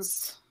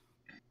sounds...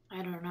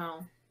 I don't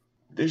know.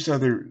 There's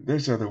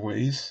other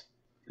ways.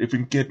 If we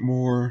can get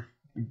more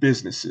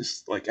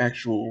businesses, like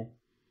actual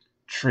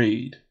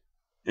trade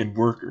and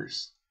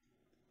workers,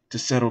 to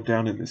settle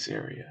down in this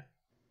area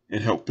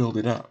and help build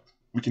it up,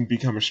 we can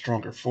become a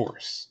stronger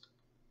force.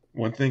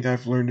 One thing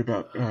I've learned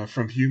about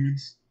from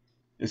humans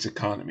is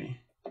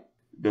economy.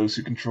 Those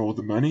who control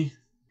the money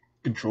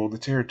control the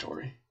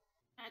territory.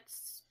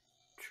 That's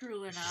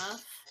true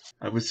enough.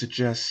 I would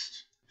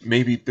suggest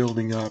maybe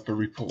building up a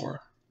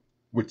rapport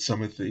with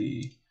some of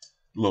the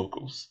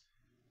locals.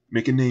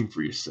 Make a name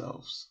for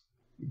yourselves.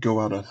 Go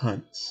out on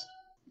hunts.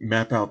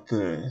 Map out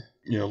the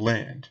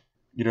land.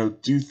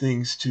 Do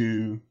things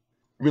to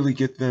really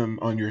get them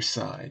on your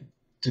side,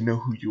 to know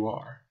who you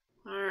are.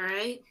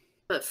 Alright.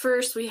 But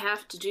first we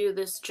have to do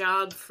this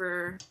job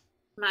for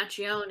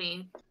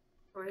Macchione,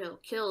 or he'll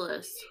kill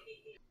us.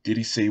 Did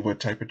he say what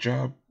type of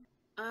job?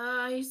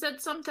 He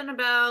said something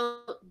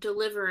about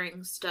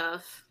delivering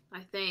stuff,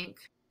 I think.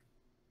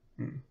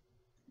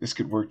 This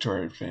could work to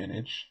our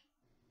advantage.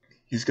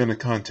 He's gonna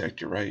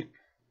contact you, right?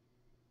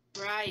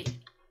 Right.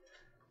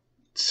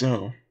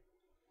 So,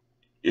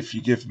 if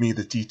you give me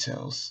the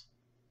details,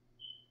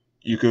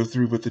 you go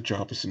through with the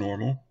job as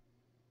normal,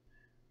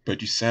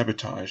 but you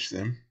sabotage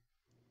them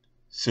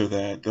so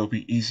that they'll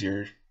be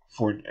easier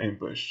for an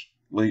ambush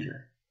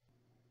later.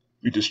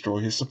 We destroy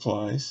his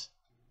supplies,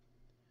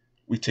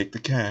 we take the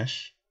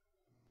cash,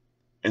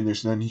 and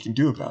there's nothing he can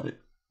do about it.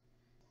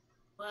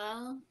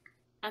 Well,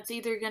 that's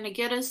either going to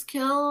get us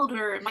killed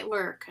or it might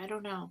work. I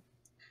don't know.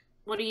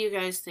 What do you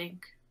guys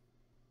think?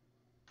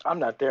 I'm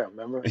not there,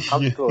 remember?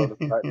 I'm still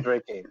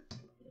drinking.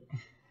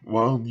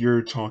 While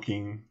you're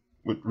talking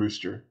with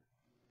Rooster,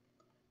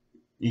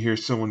 you hear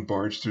someone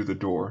barge through the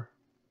door.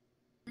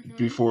 Mm-hmm.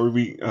 Before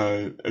we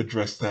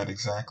address that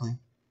exactly,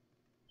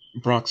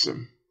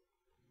 Broxim,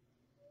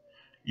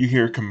 you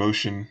hear a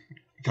commotion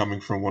coming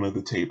from one of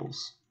the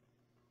tables.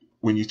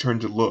 When you turn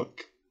to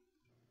look,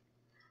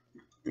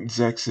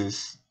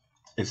 Zexus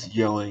is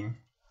yelling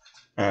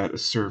at a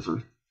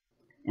server.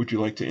 Would you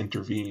like to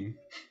intervene?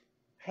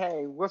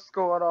 Hey, what's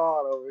going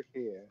on over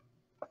here?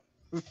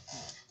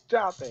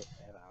 Stop it!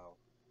 And I'll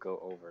go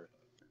over.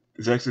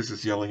 Zexus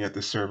is yelling at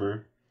the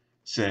server,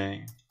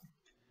 saying,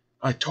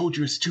 I told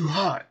you it's too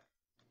hot.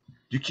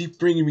 You keep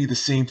bringing me the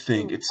same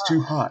thing. It's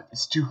too hot.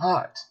 It's too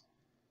hot.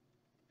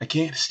 I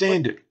can't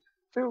stand it.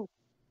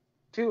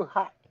 Too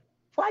hot.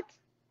 What?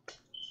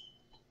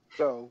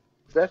 So,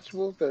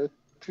 vegetables are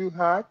too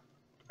hot?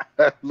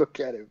 I look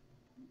at him.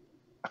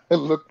 I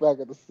look back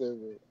at the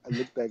server. I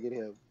look back at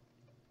him.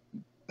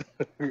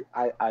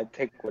 I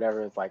take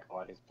whatever is like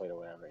on his plate or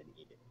whatever and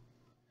eat it.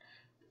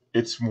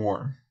 It's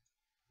warm.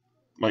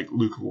 Like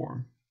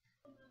lukewarm.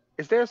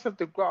 Is there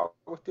something wrong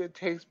with your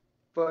taste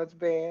buds,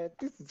 man?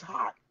 This is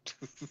hot.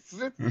 It's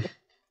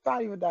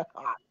not even that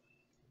hot.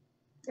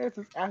 This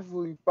is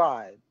absolutely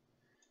fine.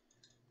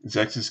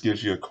 Zexus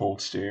gives you a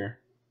cold stare.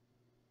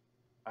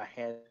 I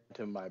hand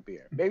him my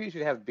beer. Maybe you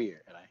should have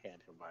beer. And I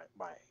hand him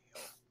my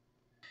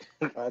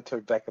ale. I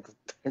took back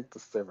at the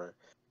server.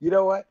 You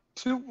know what?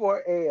 2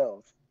 more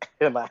ales.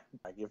 And I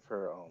give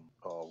her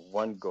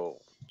 1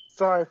 gold.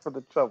 Sorry for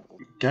the trouble.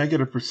 Can I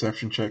get a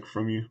perception check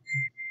from you,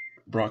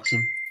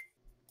 Broxim?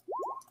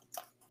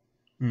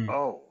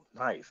 Oh,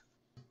 nice.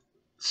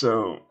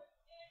 So,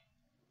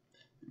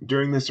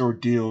 during this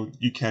ordeal,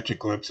 you catch a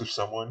glimpse of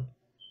someone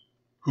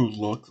who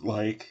looked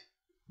like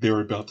they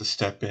were about to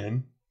step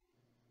in,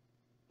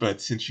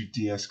 but since you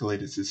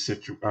de-escalated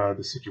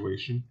the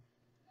situation,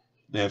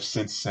 they have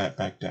since sat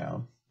back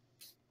down.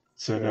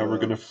 So now we're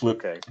gonna flip.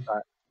 Okay.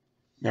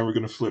 Now we're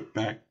gonna flip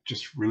back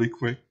just really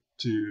quick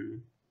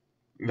to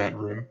that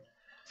room.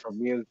 So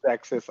me and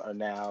Zexus are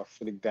now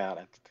sitting down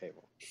at the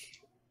table,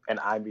 and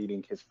I'm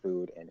eating his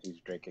food, and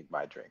he's drinking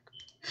my drink.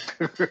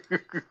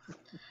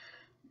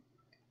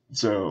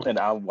 And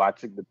I'm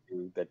watching the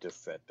dude that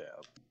just sat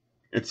down.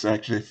 It's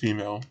actually a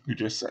female who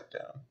just sat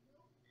down.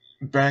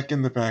 Back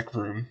in the back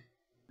room,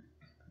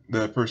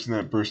 the person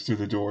that burst through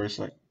the door is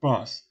like,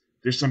 Boss,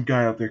 there's some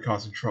guy out there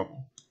causing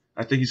trouble.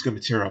 I think he's going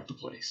to tear up the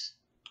place.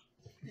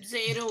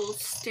 Zaida will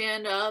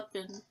stand up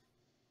and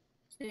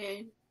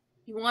say,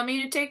 you want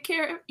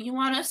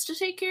us to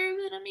take care of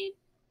it? I mean,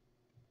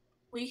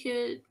 we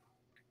could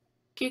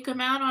kick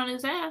him out on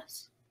his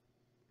ass.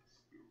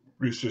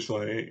 Rooster's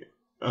like,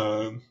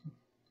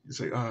 he's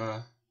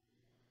like,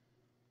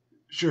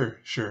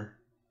 sure.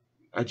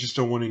 I just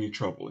don't want any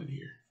trouble in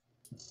here.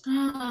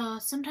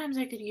 Sometimes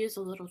I could use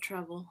a little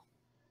trouble.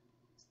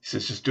 He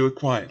says, just do it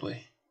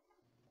quietly.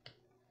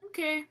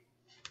 Okay.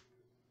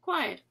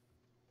 Quiet.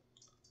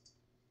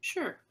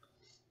 Sure.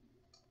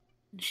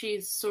 And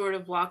she sort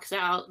of walks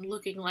out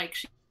looking like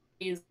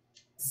she's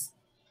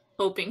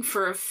hoping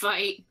for a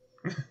fight.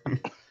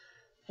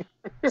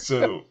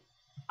 So,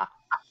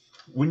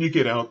 when you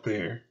get out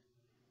there,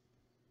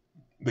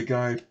 the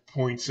guy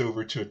points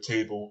over to a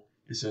table.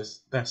 He says,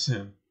 that's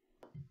him.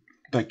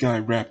 That guy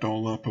wrapped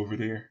all up over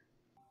there.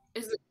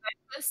 Is it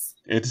Zexus?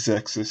 It's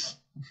Zexus.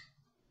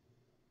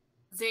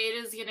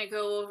 Zaida's gonna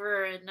go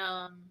over and,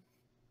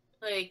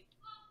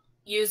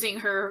 using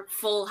her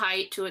full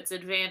height to its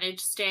advantage,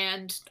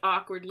 stand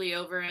awkwardly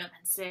over him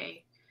and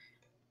say,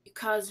 you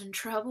causing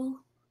trouble,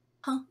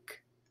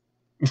 punk?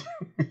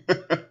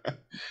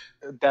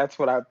 That's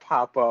when I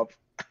pop up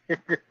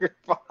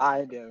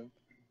behind him.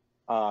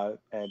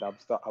 And I'm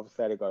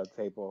standing on a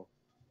table.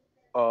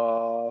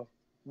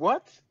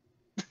 What?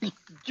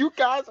 You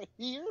guys are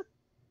here?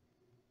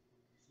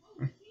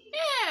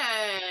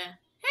 Yeah.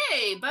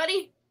 Hey,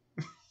 buddy.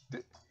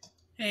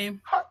 Hey. You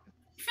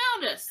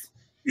found us.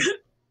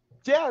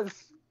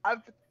 Yes.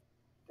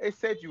 They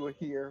said you were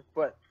here,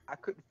 but I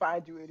couldn't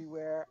find you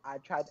anywhere. I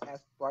tried to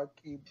ask the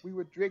barkeep. We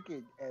were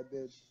drinking, and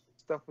then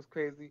stuff was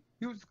crazy.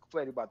 He was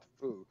complaining about the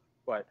food,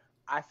 but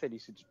I said you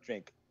should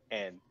drink,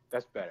 and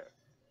that's better.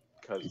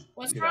 Because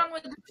what's wrong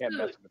with the can't food?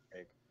 mess with the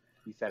pig.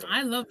 He said it.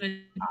 I love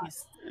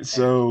veggies.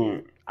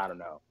 So, I don't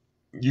know.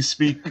 You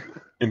speak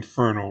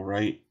Infernal,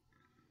 right?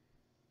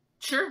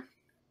 Sure.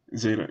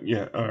 Zaida,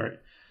 yeah, alright.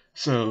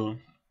 So,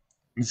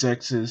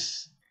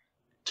 Zexus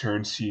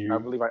turns to you. I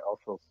believe I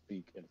also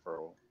speak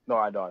Infernal. No,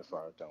 I don't.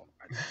 Sorry, I don't.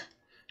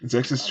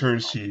 Zexus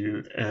turns to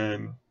you,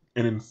 and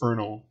in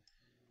Infernal,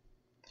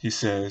 he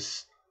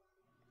says,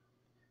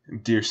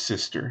 dear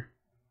sister.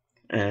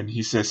 And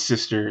he says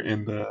sister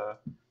in the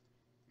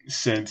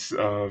sense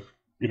of,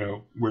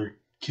 we're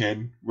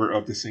kin, we're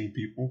of the same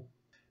people.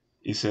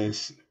 He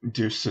says,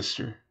 dear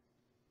sister,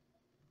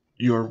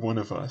 you are one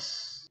of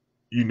us.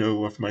 You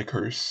know of my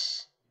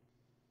curse.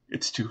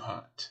 It's too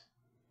hot.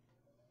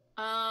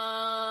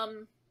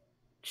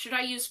 Should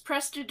I use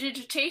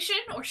prestidigitation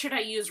or should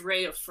I use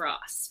Ray of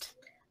Frost?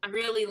 I'm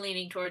really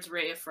leaning towards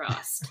Ray of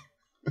Frost.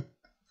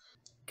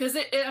 Because,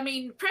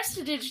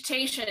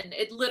 prestidigitation,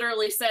 it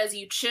literally says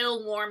you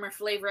chill, warm, or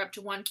flavor up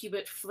to 1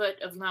 cubic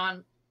foot of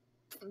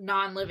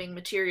non-living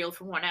material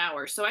for 1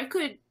 hour. So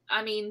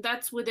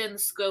that's within the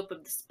scope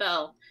of the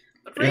spell.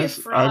 But Ray of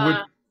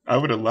Frost... I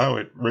would allow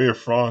it. Ray of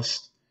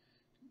Frost,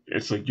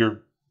 it's like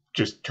you're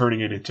just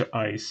turning it into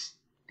ice.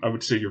 I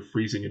would say you're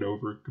freezing it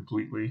over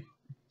completely,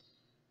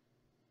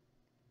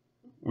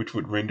 which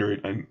would render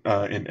it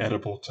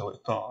inedible till it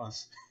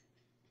thaws.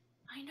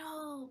 I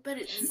know, but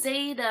it's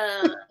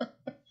Zaida.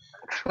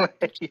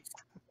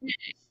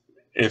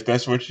 If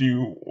that's what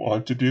you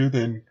want to do,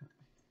 then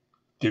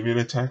give me an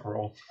attack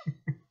roll.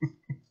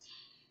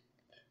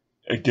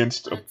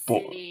 against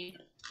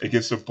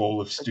a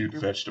bowl of stewed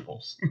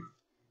vegetables.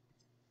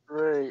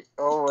 Right.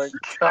 Oh my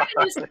god.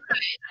 I'm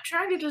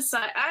trying to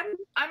decide.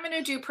 I'm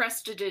gonna do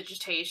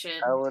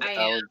prestidigitation. I would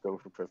go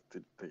for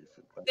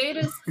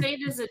prestidigitation.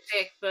 Zeta's a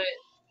dick, but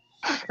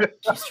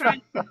she's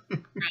trying to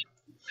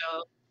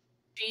so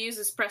she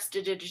uses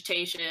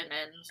prestidigitation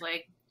and it's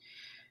like,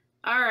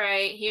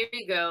 alright, here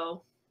you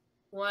go.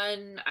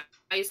 1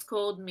 ice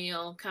cold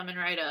meal coming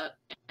right up,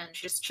 and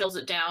she just chills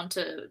it down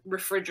to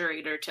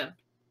refrigerator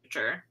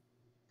temperature.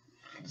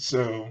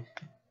 So,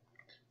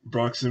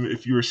 Broxim,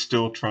 if you were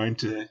still trying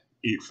to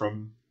eat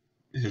from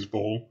his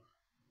bowl,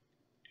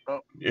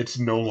 it's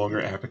no longer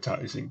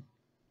appetizing.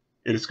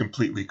 It is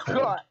completely cold.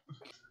 God.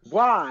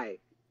 Why?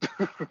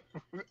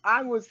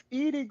 I was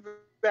eating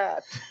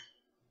that.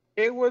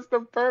 It was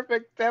the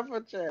perfect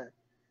temperature.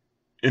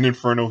 In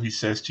Infernal, he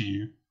says to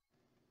you,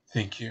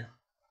 thank you.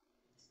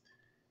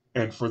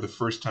 And for the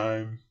first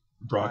time,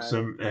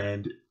 Broxim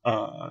and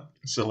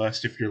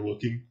Celeste, if you're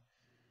looking,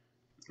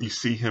 you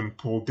see him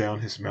pull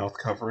down his mouth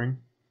covering,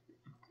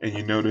 and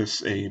you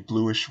notice a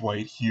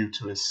bluish-white hue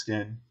to his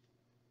skin.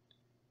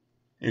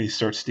 And he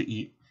starts to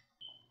eat.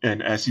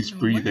 And as he's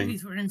breathing,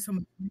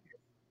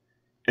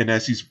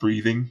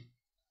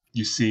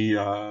 you see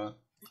kind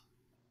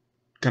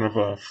of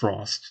a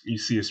frost. You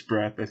see his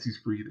breath as he's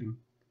breathing.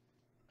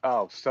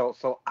 Oh,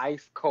 so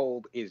ice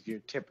cold is your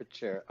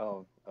temperature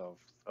of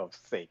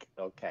sick.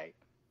 Okay,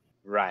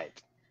 right.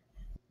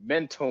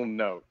 Mental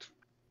note.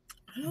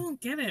 I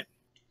don't get it.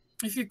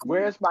 If you're cold,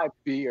 where's my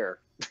beer?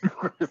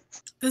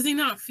 Does he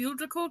not feel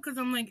the cold? Because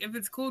I'm like, if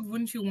it's cold,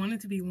 wouldn't you want it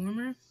to be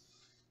warmer?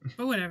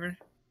 But whatever.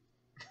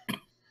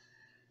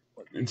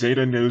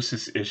 Zaida knows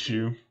his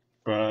issue,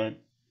 but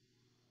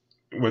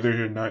whether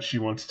or not she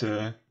wants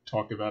to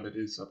talk about it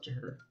is up to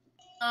her.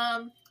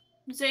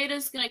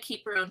 Zaida's gonna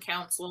keep her own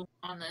counsel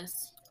on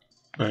this.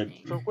 But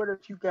so what have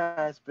you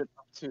guys been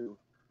up to?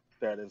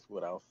 That is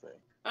what I'll say.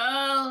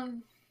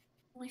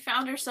 We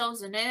found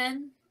ourselves an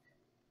inn.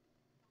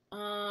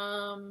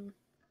 You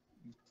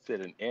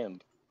said an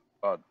inn.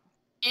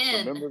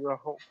 Inn. Remember the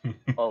whole...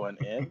 Oh, an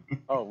inn?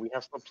 Oh, we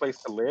have some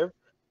place to live?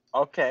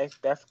 Okay,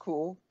 that's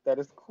cool. That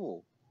is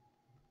cool.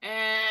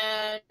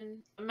 And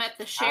I met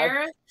the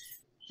sheriff.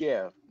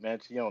 Yeah,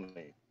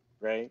 Mangione,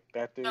 right?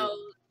 That dude? No,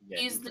 yeah,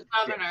 he's the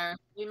governor.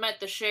 We met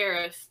the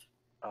sheriff.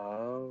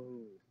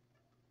 Oh,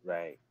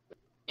 right.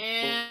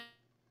 And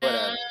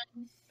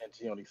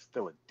Mangione's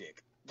still a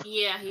dick.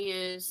 Yeah, he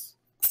is.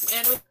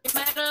 And we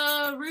met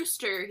a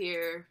rooster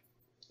here.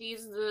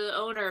 He's the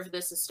owner of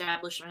this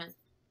establishment.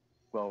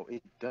 Well,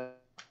 it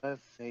does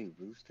say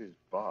Rooster's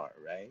Bar,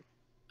 right?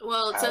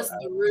 Well, it says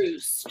the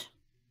Roost.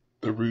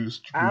 The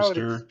Rooster. I would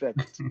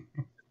expect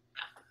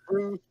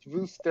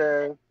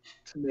Rooster,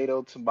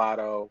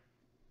 tomato.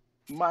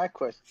 My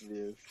question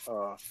is,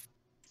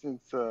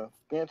 since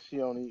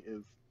Mangione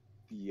is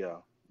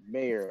the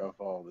mayor of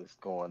all this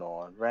going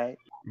on, right?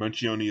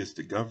 Mangione is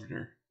the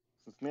governor.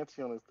 Since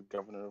Mangione is the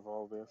governor of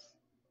all this,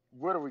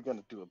 what are we going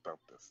to do about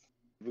this?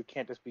 We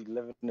can't just be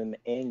living in the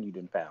inn you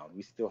done found.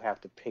 We still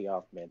have to pay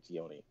off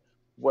Mangione.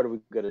 What are we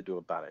going to do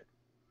about it?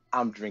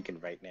 I'm drinking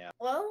right now.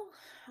 Well,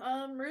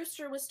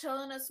 Rooster was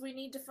telling us we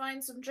need to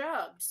find some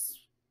jobs.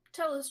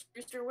 Tell us,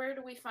 Rooster, where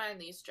do we find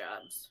these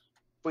jobs?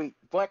 Wait,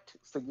 what?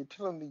 So you're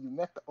telling me you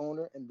met the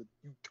owner and you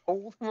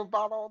told him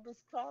about all this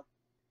stuff?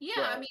 Yeah,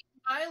 well, I mean,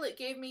 Violet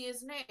gave me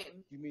his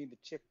name. You mean the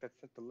chick that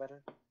sent the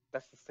letter?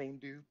 That's the same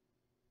dude?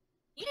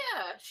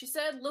 Yeah, she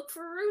said, look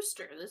for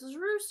Rooster. This is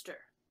Rooster.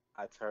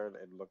 I turn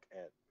and look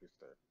at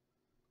Rooster.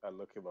 I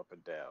look him up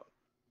and down.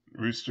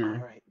 Rooster.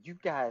 All right, you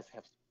guys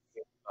have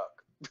some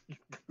luck.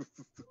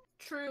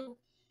 True.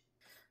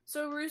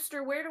 So,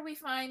 Rooster, where do we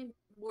find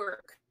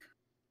work?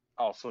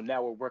 Oh, so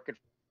now we're working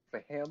for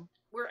him?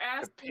 We're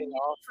asking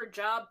him for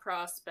job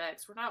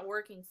prospects. We're not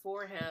working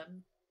for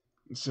him.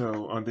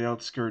 So, on the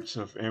outskirts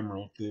of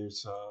Emerald,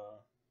 there's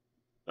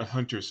a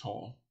hunter's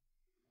hall.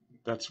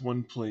 that's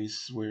one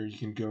place where you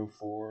can go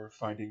for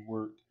finding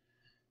work.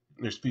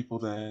 There's people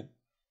that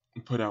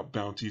put out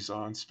bounties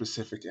on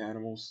specific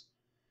animals.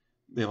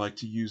 They like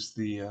to use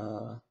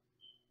the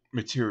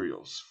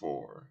materials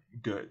for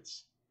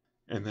goods.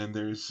 And then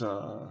there's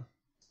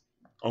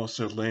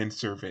also land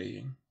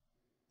surveying.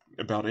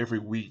 About every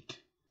week,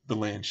 the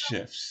land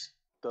shifts.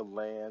 The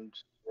land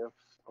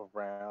shifts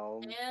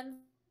around. And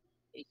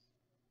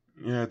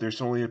Yeah,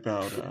 there's only a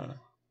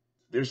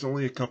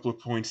couple of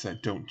points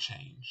that don't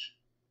change.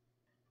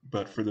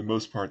 But for the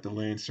most part, the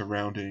land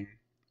surrounding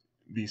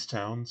these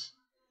towns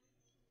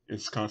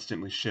is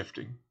constantly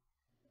shifting.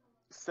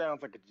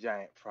 Sounds like a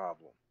giant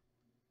problem.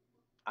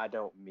 I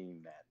don't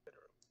mean that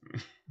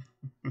literally.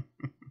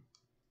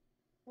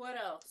 what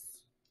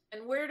else?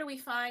 And where do we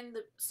find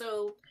the...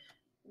 So,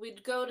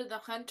 we'd go to the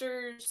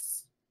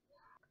Hunter's...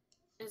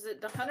 Is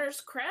it the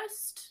Hunter's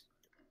Crest?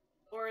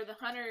 Or the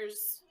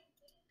Hunter's...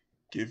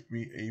 Give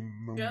me a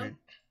moment.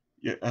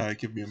 Yeah,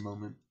 give me a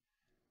moment.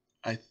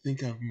 I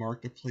think I've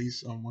marked a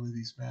place on one of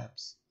these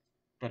maps,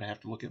 but I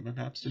have to look at my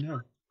maps to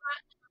know.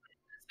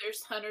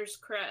 There's Hunter's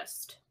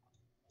Crest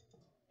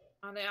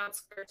on the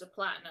outskirts of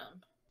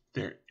Platinum.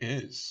 There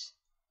is.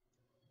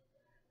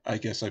 I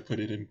guess I put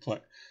it in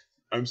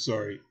I'm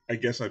sorry. I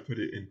guess I put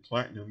it in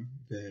Platinum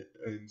that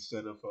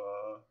instead of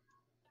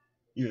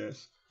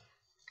yes.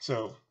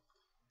 So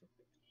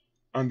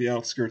on the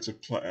outskirts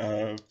of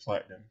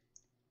Platinum,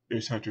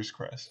 there's Hunter's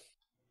Crest,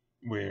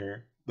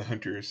 where the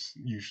hunters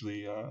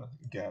usually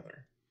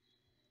gather.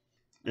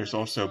 There's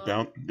also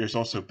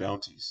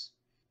bounties.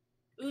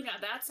 Ooh, now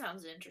that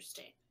sounds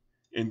interesting.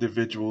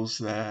 Individuals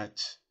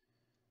that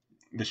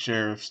the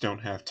sheriffs don't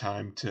have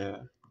time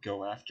to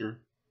go after,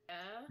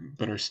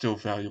 but are still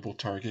valuable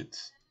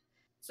targets.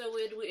 So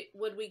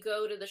would we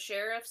go to the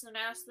sheriffs and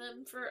ask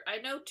them for... I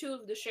know 2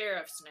 of the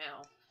sheriffs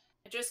now.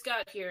 I just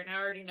got here and I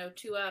already know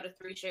 2 out of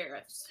 3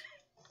 sheriffs.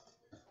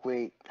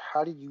 Wait,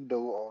 how do you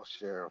know all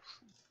sheriffs?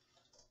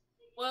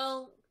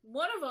 Well,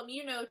 one of them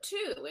you know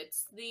too.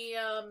 It's the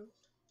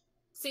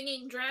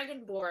singing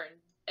dragonborn,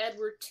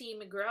 Edward T.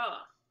 McGraw.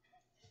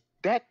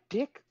 That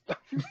dick? Are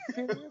you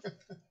serious?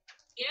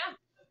 Yeah.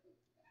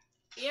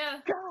 Yeah.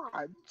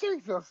 God,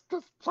 Jesus,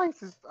 this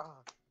place is...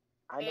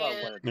 I know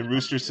I wanted to... The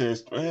rooster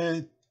says,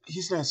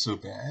 he's not so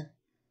bad.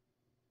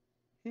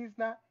 He's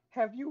not...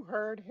 Have you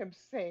heard him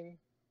sing?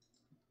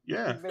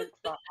 Yeah. He makes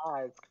my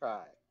eyes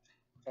cry.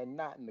 And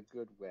not in a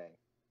good way.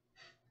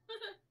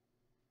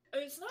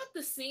 It's not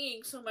the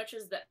singing so much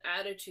as the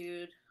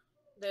attitude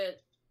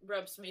that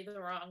rubs me the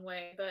wrong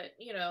way, but,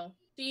 you know,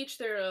 to each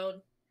their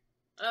own.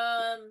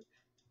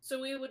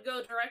 So we would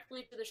go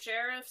directly to the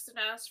sheriffs and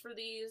ask for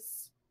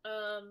these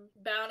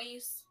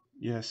bounties?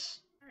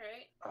 Yes.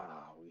 Alright.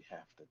 We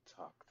have to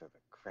talk to the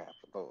crap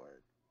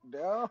lord.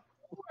 No?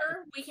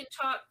 Or we can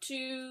talk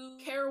to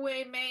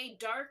Caraway May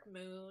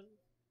Darkmoon.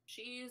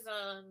 She's,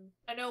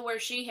 I know where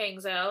she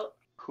hangs out.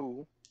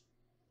 Cool.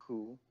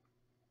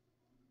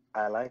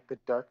 I like the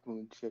Dark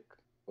Moon chick,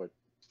 or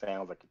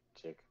sounds like a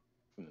chick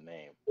from the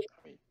name.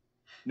 I mean,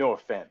 no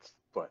offense,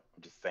 but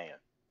I'm just saying.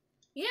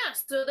 Yeah,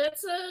 so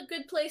that's a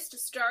good place to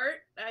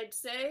start, I'd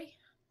say.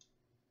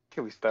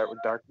 Can we start with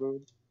Dark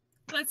Moon?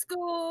 Let's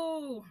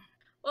go!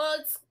 Well,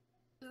 it's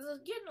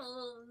getting a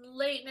little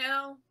late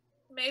now.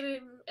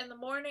 Maybe in the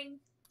morning.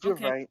 You're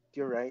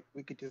right.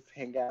 We could just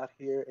hang out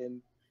here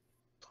and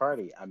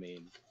party. I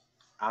mean,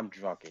 I'm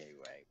drunk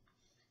anyway.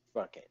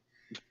 Fuck it.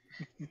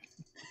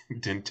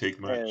 Didn't take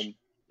much.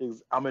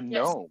 And I'm a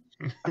gnome.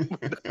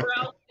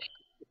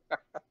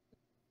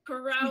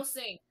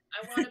 Carousing.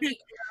 I want to be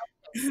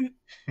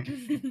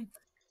carousing.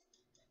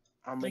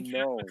 I'm a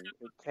gnome.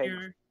 It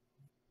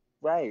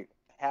takes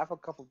half a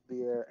cup of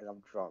beer and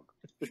I'm drunk.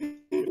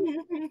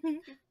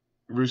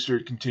 Rooster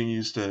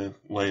continues to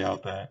lay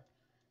out that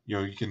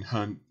you can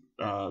hunt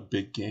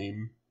big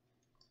game,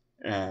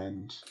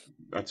 and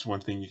that's one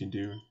thing you can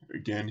do.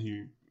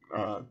 Again,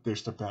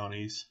 there's the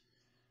bounties.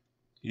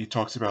 He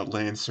talks about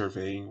land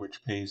surveying,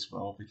 which pays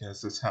well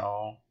because that's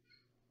how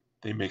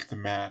they make the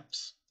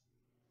maps.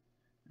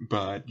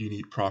 But you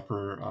need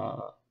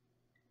proper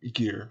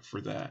gear for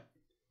that.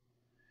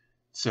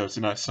 So it's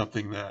not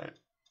something that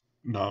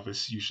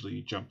novice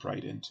usually jump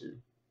right into.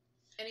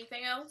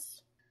 Anything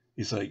else?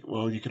 He's like,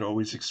 well, you could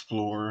always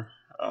explore,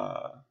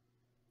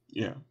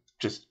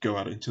 just go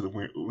out into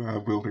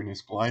the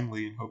wilderness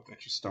blindly and hope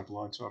that you stumble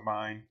onto a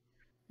mine.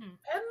 I'm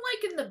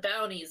liking the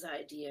bounties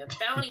idea.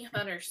 Bounty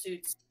hunter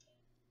suits.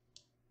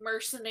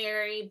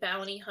 Mercenary,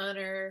 bounty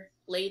hunter,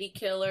 lady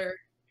killer.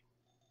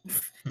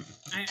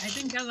 I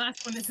think that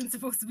last one isn't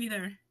supposed to be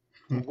there.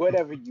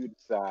 Whatever you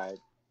decide,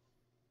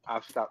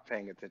 I've stopped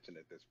paying attention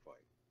at this point.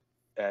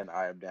 And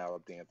I am now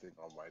dancing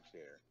on my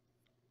chair.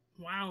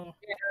 Wow.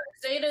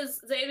 Yeah,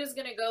 Zaida's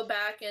gonna go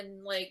back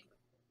and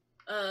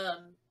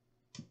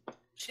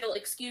she'll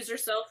excuse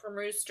herself from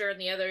Rooster and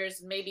the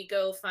others and maybe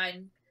go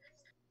find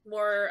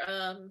more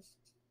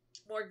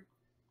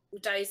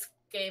dice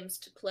games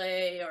to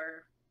play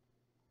or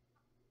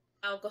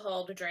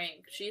alcohol to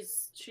drink.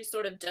 She's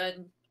sort of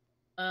done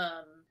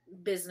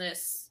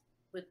business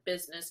with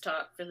business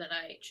talk for the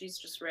night. She's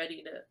just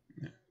ready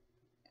to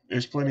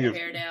There's plenty of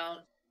hair down.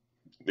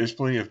 There's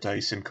plenty of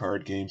dice and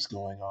card games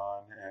going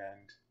on,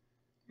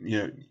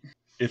 and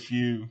if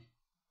you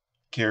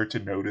care to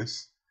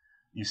notice,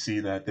 you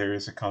see that there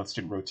is a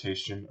constant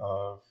rotation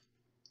of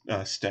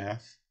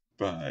staff,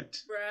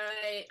 but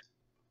I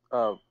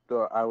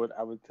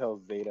would tell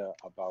Zaida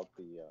about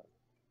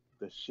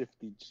the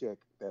shifty chick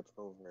that's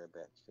over in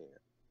that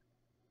chair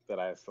that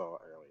I saw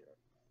earlier.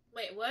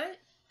 Wait, what?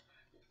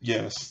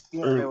 Yes.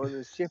 Yeah, there was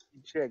a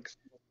shifty chick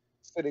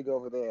sitting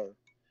over there.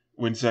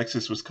 When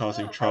Zexus was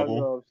causing trouble. I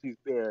don't know if she's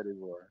there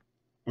anymore.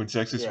 When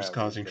Zexus was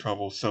causing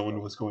trouble,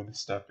 someone was going to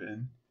step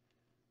in.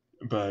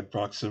 But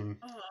Broxim,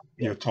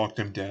 talked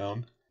him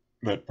down.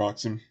 But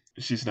Broxim,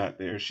 she's not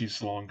there.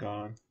 She's long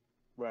gone.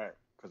 Right,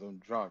 because I'm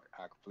drunk.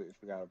 I completely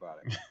forgot about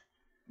it.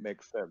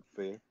 Makes sense,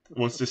 see?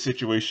 Once the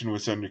situation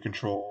was under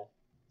control,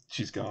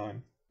 she's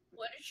gone.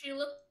 What did she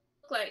look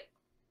like?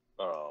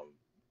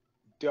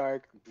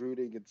 Dark,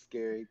 brooding, and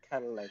scary,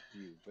 kind of like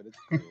you, but it's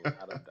cool.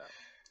 I don't know.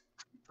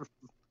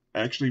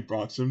 Actually,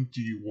 Broxim,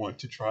 do you want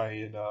to try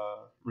and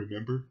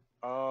remember?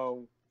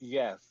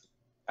 Yes.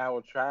 I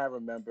will try and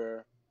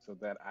remember so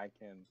that I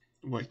can...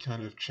 What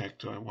kind of check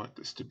do I want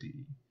this to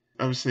be?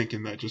 I was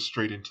thinking that just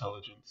straight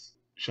intelligence.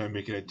 Should I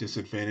make it a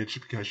disadvantage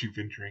because you've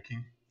been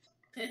drinking?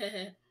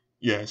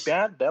 Yes.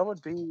 That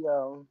would be...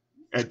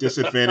 At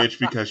disadvantage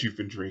because you've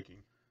been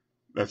drinking.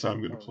 That's how I'm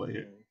going to play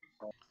it.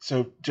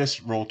 So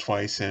just roll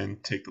twice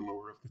and take the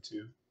lower of the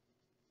two.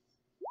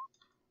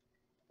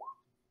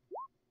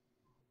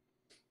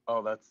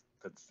 Oh, that's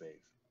safe.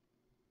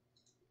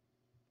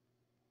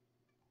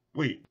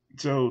 Wait,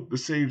 so the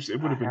saves,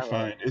 it would have been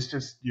fine. It's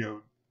just,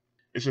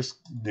 it's just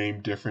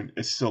named different.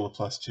 It's still a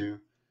 +2.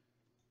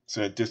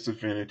 So at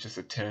disadvantage, it's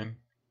a 10.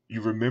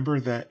 You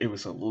remember that it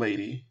was a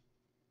lady,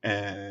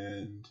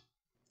 and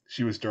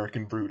she was dark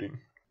and brooding.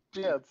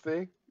 Yeah,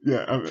 see?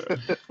 Yeah.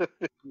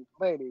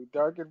 Lady,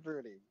 dark and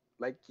brooding.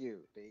 Like you.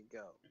 There you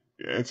go.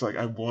 Yeah, it's like,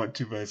 I want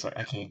to, but it's like,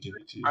 I can't give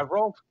it to you. I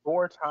rolled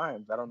 4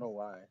 times. I don't know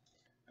why.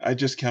 I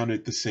just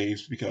counted the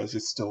saves because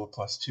it's still a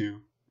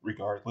 +2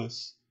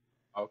 regardless.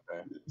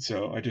 Okay.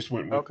 So I just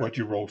went with what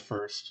you rolled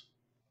first.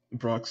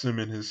 Broxim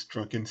in his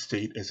drunken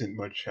state isn't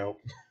much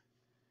help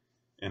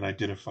in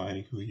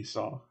identifying who he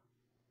saw.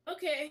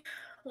 Okay,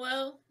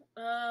 well,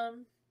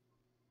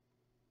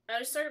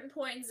 at a certain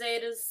point,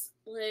 Zaida's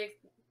like,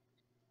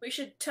 we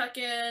should tuck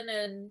in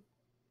and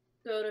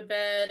go to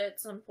bed at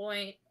some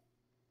point.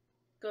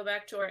 Go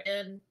back to our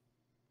inn.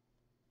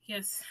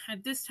 Yes,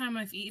 at this time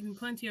I've eaten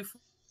plenty of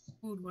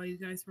food while you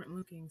guys weren't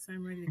looking, so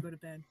I'm ready to go to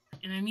bed.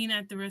 And I mean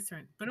at the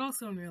restaurant, but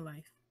also in real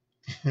life.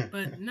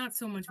 But not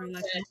so much real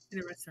life at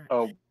the restaurant.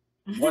 Oh,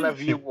 one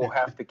of you will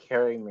have to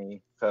carry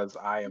me because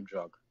I am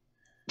drunk.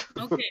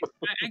 Okay,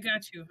 I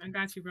got you. I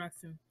got you,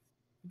 Broxim.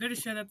 You better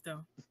shut up,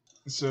 though.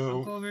 So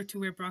I'll go over to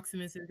where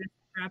Broxim is and just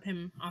grab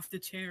him off the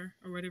chair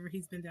or whatever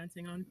he's been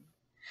dancing on.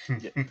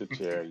 Yeah, the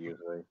chair,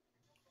 usually.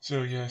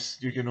 So yes,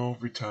 you can all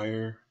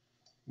retire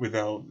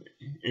without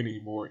any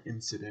more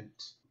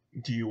incident.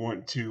 Do you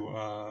want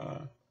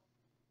to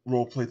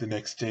roleplay the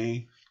next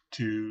day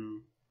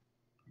to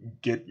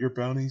get your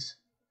bounties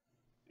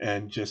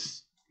and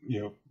just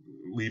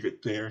leave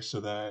it there so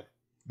that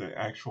the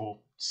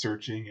actual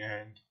searching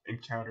and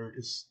encounter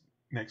is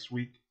next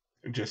week?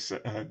 Just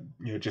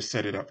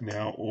set it up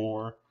now,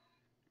 or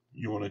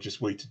you want to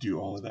just wait to do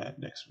all of that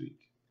next week?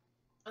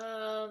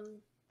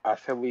 I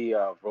said we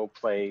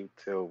roleplay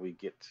till we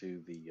get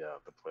to the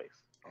place.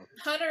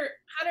 Hunter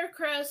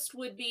Crest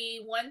would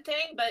be one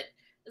thing, but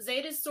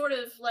Zaida's sort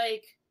of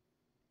like,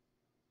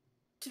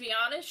 to be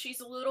honest, she's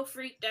a little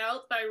freaked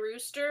out by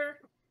Rooster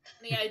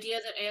and the idea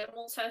that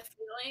animals have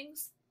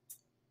feelings.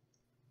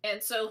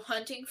 And so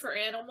hunting for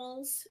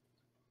animals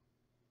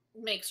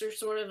makes her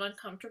sort of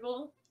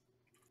uncomfortable.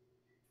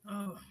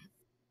 Oh.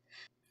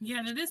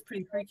 Yeah, that is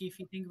pretty freaky if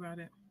you think about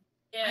it.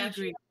 Yeah, I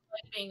agree. She doesn't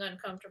like being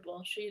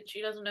uncomfortable.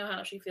 She doesn't know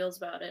how she feels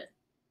about it.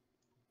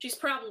 She's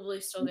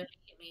probably still going to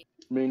eat me.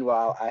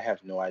 Meanwhile, I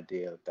have no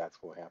idea if that's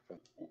what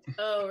happened.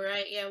 Oh,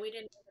 right. Yeah, we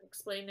didn't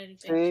explain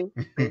anything.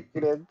 See? You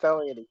didn't tell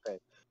me anything.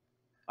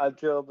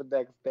 Until the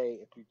next day,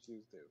 if you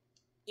choose to.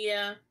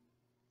 Yeah.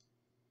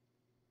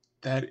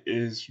 That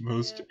is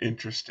most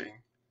interesting.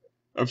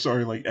 I'm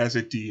sorry, like, as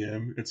a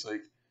DM, it's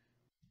like,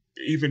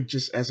 even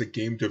just as a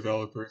game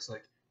developer, it's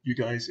like, you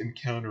guys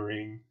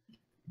encountering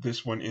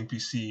this one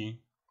NPC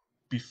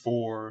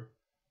before,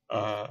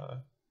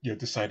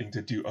 deciding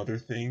to do other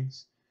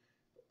things,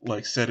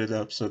 like, set it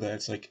up so that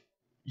it's like,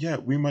 yeah,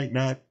 we might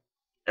not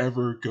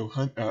ever go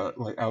hunt,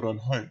 out on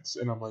hunts,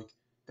 and I'm like,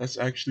 that's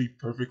actually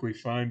perfectly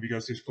fine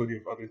because there's plenty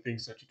of other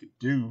things that you could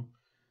do,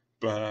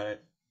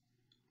 but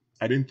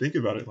I didn't think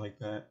about it like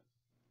that.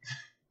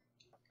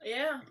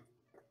 Yeah.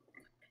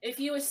 If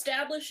you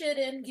establish it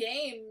in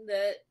game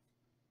that,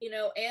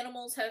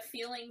 animals have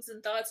feelings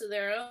and thoughts of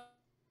their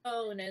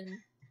own and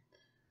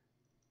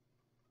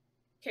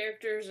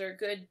characters are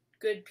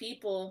good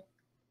people,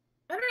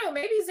 I don't know,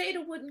 maybe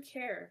Zaida wouldn't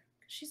care.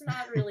 She's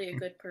not really a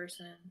good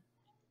person.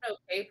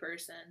 Okay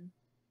person.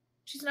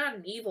 she's not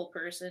an evil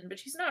person, but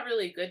she's not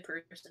really a good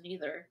person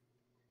either.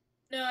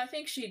 No, I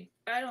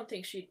don't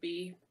think she'd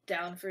be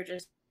down for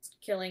just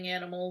killing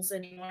animals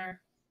anymore.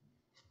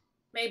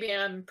 Maybe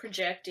I'm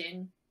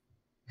projecting.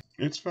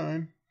 It's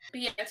fine.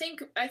 But yeah, I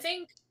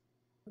think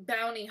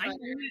bounty hunter.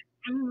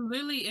 I mean,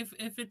 literally,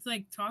 if it's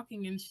like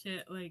talking and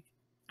shit, like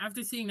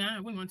after seeing that, I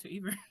wouldn't want to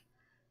either.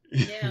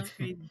 Yeah, it's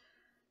crazy.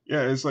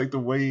 Yeah, it's like the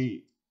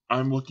way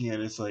I'm looking at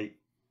it, it's like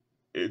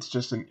it's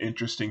just an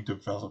interesting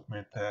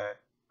development that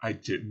I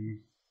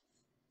didn't,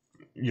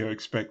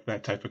 expect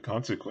that type of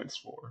consequence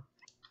for.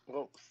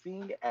 Well,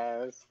 seeing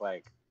as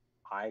like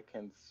I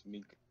can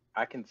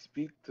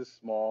speak to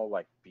small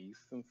like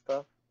beasts and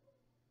stuff.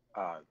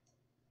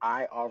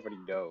 I already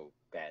know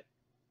that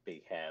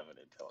they have an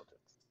intelligence.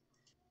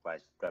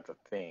 Like that's a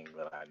thing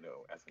that I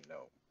know as a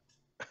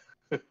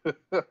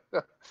gnome.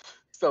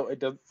 So it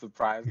doesn't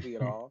surprise me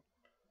at all.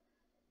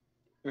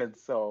 And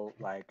so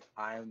like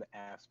I'm the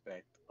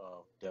aspect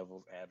of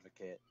devil's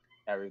advocate.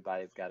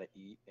 Everybody's got to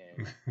eat,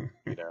 and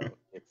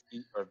it's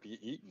eat or be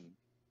eaten.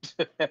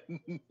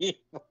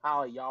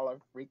 Meanwhile, y'all are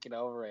freaking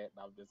over it,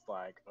 and I'm just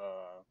like,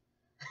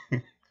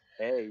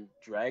 hey,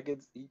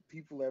 dragons eat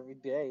people every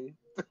day.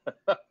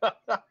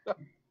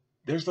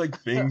 There's like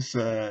things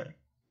that,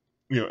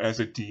 as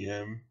a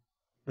DM,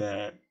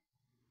 that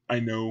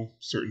I know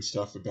certain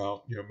stuff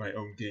about, my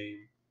own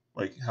game,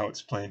 like how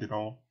it's planned and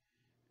all.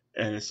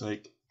 And it's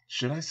like,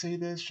 should I say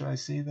this? Should I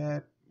say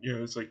that?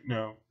 It's like,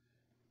 no,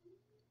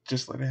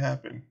 just let it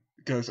happen.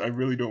 Because I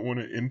really don't want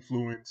to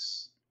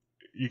influence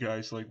you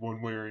guys like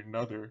one way or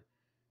another.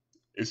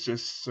 It's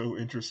just so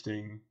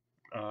interesting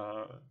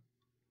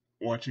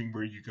watching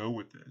where you go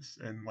with this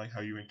and like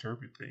how you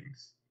interpret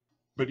things.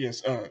 But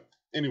yes,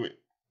 anyway,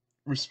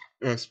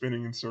 we're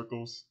spinning in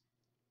circles.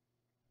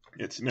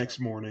 It's next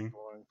morning.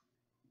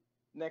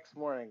 Next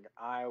morning,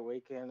 I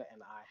awaken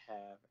and I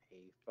have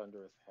a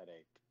thunderous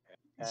headache.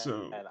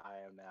 And I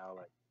am now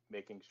like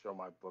making sure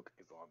my book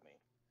is on me.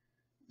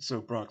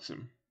 So,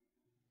 Broxim,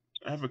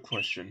 I have a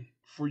question.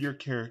 For your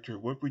character,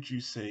 what would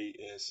you say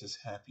is his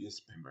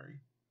happiest memory?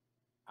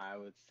 I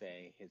would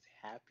say his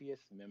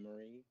happiest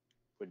memory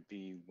would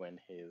be when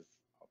his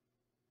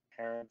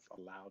parents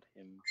allowed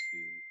him to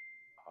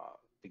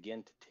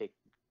begin to take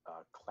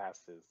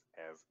classes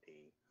as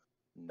a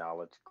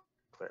knowledge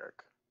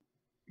cleric.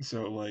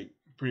 So, like,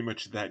 pretty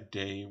much that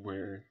day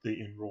where they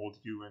enrolled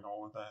you and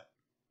all of that?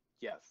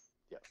 Yes.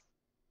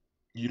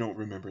 You don't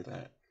remember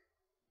that?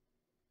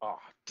 Oh,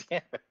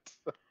 damn it.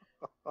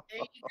 There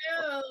you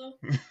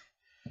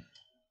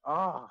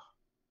go.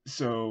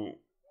 So,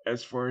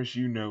 as far as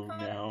you know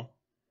now,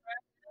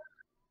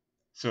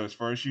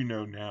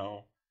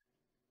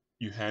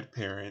 you had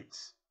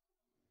parents,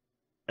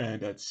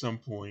 and at some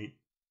point,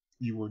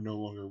 you were no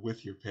longer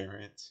with your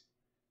parents,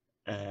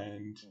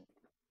 and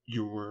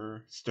you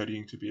were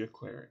studying to be a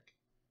cleric.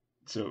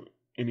 So,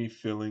 any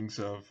feelings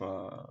of,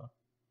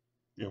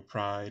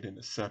 pride and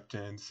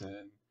acceptance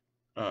and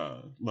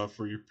love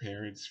for your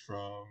parents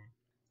from,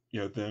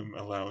 them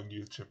allowing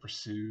you to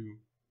pursue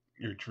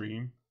your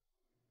dream,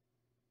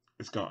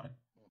 it's gone.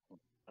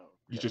 Okay.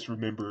 You just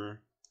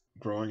remember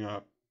growing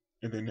up,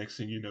 and then next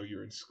thing you know,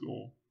 you're in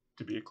school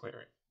to be a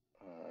cleric.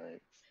 All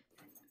right.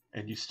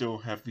 And you still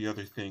have the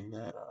other thing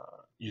that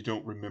you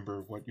don't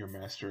remember what your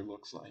master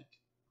looks like.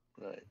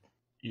 Right.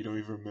 You don't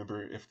even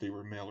remember if they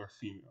were male or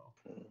female.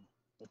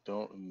 I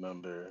don't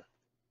remember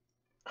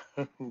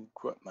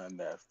what my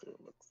master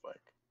looks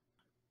like.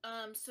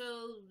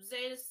 So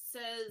Zaida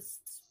says,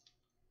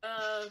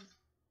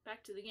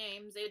 back to the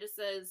game, Zaida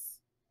says,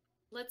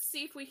 let's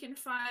see if we can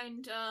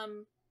find,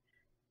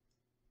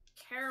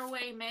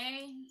 Caraway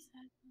May?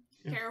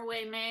 Yeah.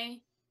 Caraway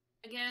May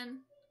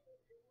again.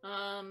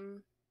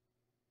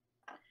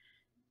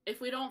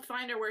 If we don't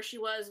find her where she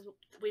was,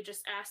 we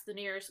just ask the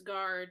nearest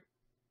guard,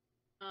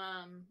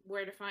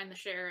 where to find the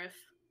sheriff.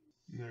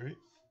 Alright.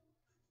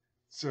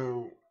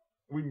 So,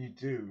 when you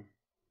do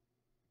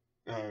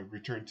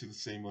return to the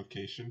same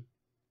location,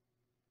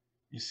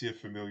 you see a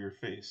familiar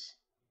face.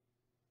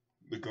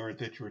 The guard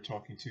that you were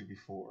talking to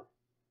before.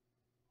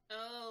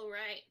 Oh,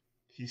 right.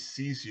 He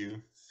sees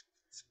you,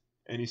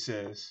 and he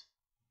says,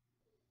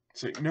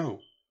 no.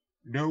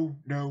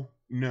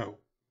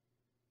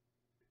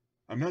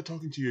 I'm not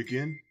talking to you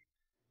again.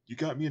 You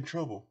got me in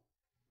trouble.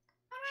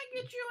 How'd I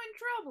get you in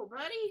trouble,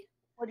 buddy?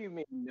 What do you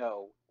mean,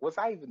 no? Was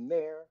I even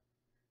there?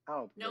 I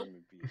don't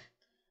blame you, B.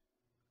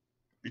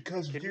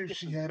 Because of you,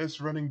 she had us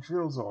running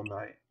drills all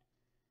night.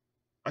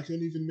 I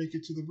couldn't even make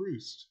it to the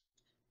roost.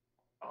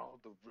 Oh,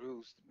 the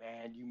roost,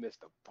 man. You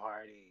missed a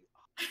party.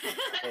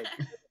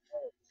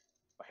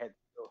 My head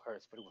still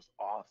hurts, but it was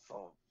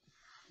awesome.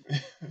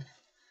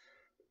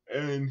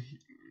 And,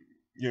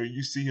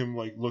 you see him,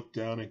 like, look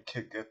down and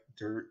kick at the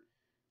dirt.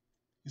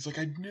 He's like,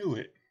 I knew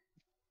it.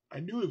 I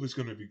knew it was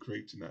going to be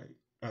great tonight.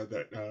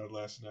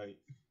 Last night.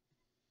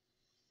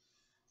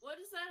 What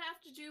does that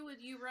have to do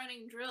with you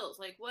running drills?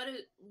 Like, what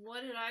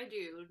did I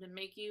do to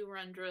make you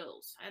run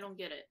drills? I don't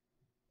get it.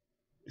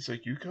 It's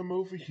like, you come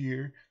over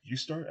here, you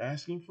start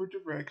asking for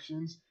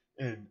directions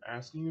and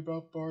asking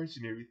about bars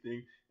and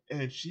everything,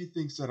 and she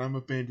thinks that I'm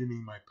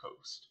abandoning my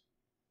post.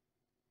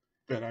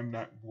 That I'm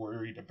not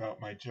worried about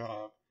my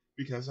job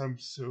because I'm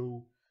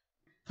so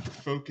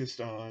focused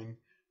on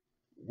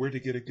where to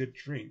get a good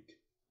drink.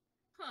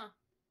 Huh.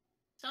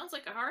 Sounds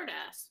like a hard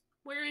ass.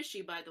 Where is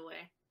she, by the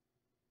way?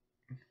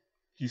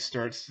 He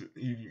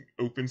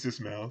opens his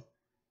mouth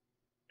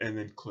and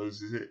then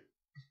closes it.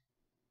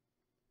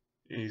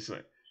 And he's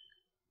like,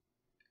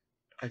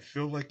 I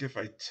feel like if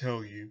I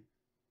tell you,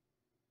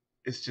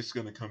 it's just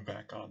going to come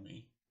back on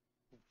me.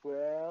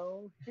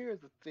 Well,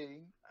 here's the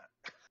thing.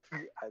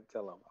 I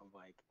tell him, I'm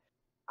like,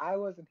 I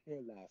wasn't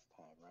here last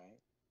time, right?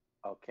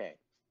 Okay.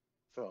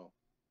 So,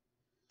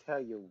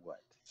 tell you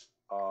what.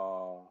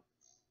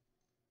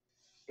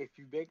 If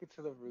you make it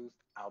to the roost,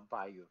 I'll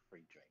buy you a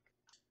free drink.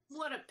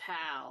 What a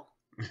pal.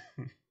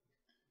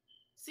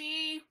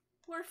 See,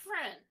 we're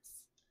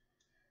friends.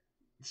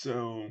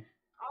 So,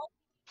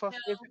 plus,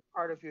 isn't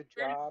part of your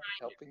job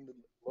helping the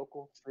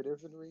local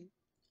citizenry?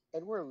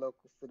 And we're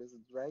local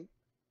citizens, right?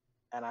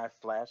 And I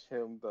flash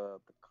him the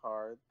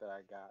card that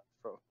I got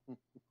from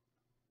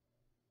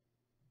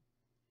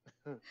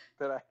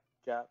that I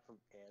got from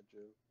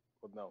Andrew.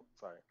 Well, no,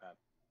 sorry,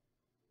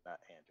 not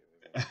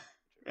Andrew.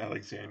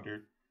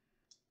 Alexander.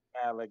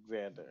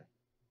 Alexander.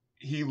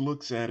 He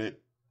looks at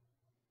it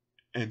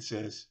and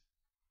says,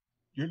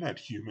 "You're not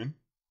human."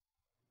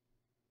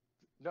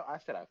 No, I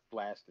said I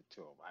flashed it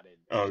to him. I didn't.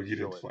 Oh, you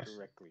show didn't it flash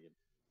directly.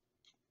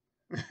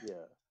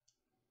 Yeah.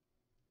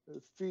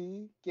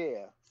 See,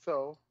 yeah.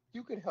 So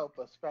you can help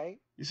us, right?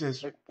 He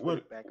says,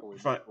 "What?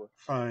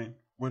 Fine,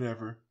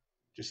 whatever.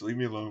 Just leave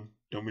me alone.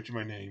 Don't mention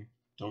my name.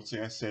 Don't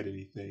say I said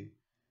anything."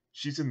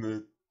 She's in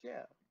the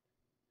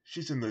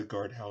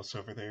guardhouse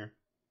over there.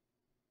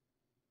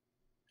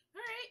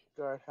 All right.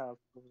 Guardhouse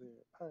over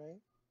there. All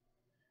right.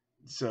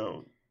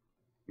 So,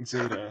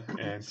 Zaida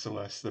and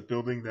Celeste, the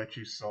building that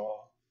you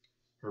saw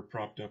her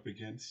propped up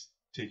against,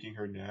 taking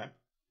her nap,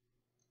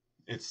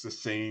 it's the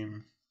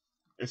same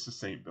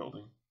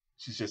building.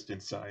 She's just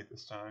inside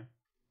this time.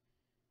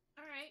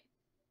 All right.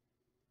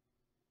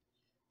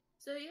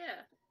 So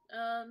yeah,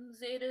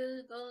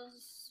 Zaida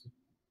goes,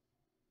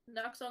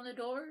 knocks on the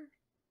door.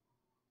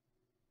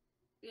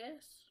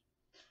 Yes.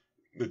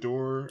 The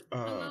door.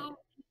 Hello.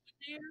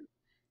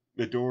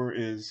 The door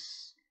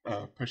is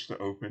pushed to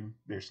open.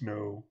 There's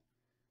no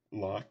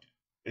lock.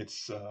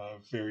 It's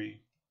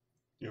very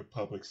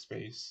public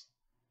space.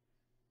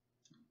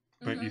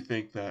 But you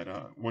think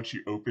that once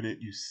you open it,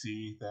 you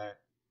see that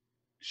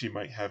she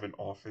might have an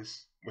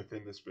office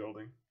within this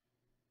building.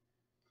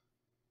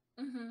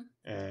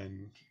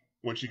 And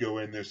once you go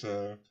in, there's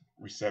a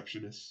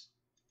receptionist,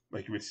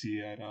 like you would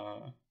see at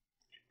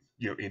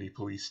any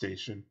police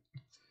station.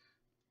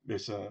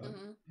 There's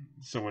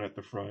someone at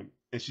the front,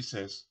 and she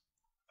says,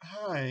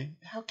 "Hi,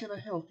 how can I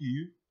help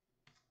you?"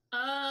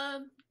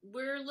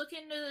 We're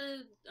looking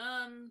to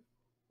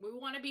we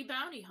want to be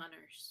bounty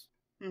hunters.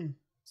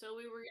 So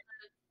we were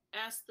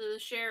gonna ask the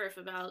sheriff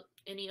about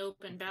any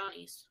open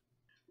bounties.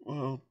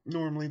 Well,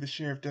 normally the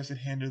sheriff doesn't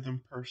handle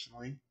them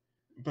personally,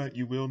 but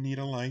you will need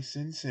a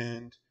license,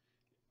 and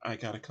I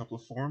got a couple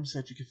of forms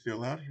that you can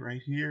fill out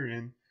right here.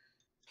 And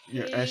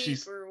as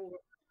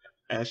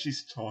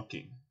she's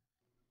talking,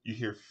 you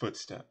hear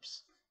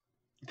footsteps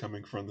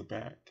coming from the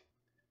back.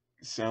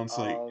 Sounds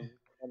like.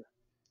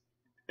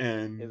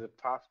 And is it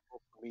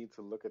possible for me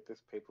to look at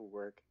this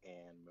paperwork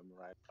and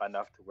memorize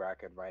enough to where I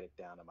could write it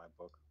down in my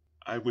book?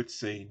 I would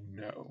say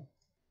no,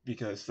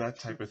 because that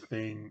type of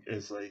thing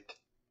is like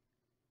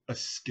a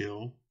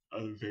skill,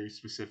 a very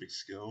specific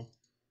skill,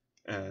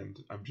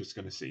 and I'm just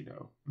gonna say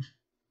no.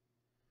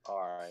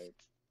 All right,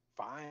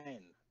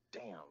 fine.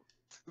 Damn.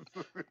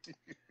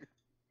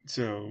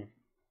 So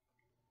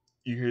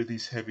you hear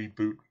these heavy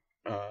boot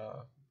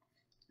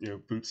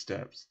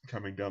steps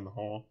coming down the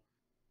hall,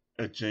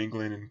 a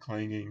jangling and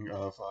clanging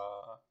of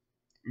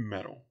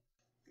metal,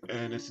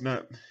 and it's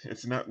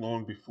not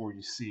long before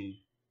you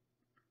see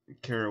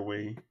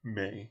Caraway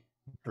May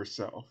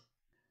herself.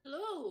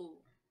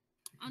 Hello,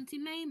 Auntie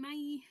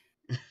May.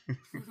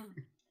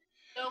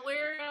 So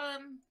we're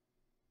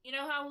you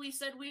know how we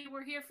said we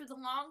were here for the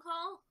long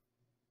haul?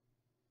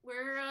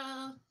 We're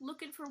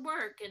looking for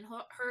work and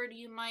heard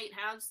you might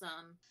have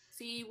some.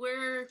 See,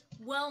 we're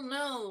well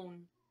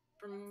known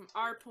from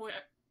our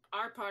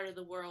part of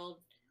the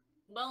world.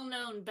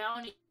 Well-known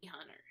bounty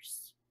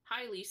hunters,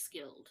 highly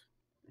skilled.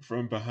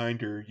 From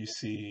behind her, you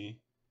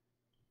see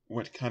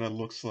what kind of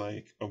looks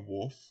like a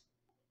wolf,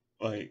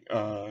 like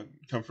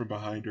come from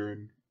behind her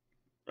and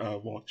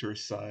walk to her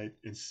side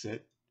and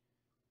sit.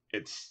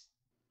 It's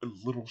a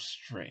little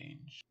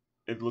strange.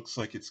 It looks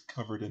like it's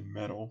covered in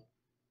metal,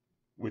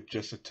 with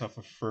just a tuft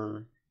of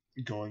fur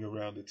going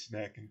around its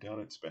neck and down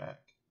its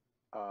back.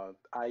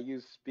 I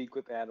use speak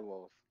with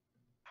animals.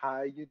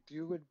 How you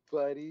doing,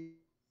 buddy?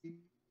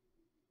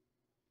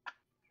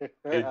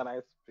 And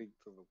I speak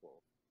to the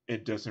wolf.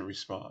 It doesn't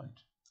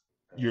respond.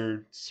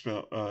 Your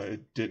spell,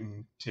 it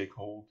didn't take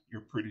hold.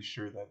 You're pretty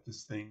sure that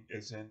this thing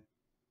isn't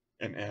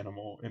an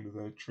animal in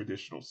the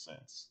traditional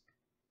sense.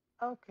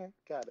 Okay,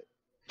 got it.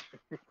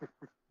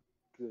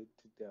 Good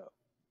to know.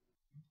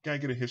 Gotta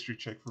get a history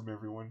check from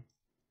everyone.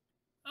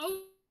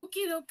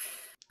 Okie doke.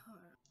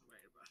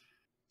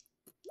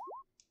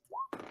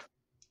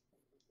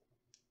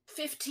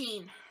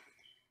 15.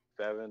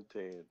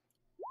 17.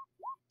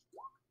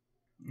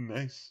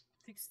 Nice.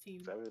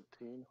 16.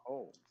 17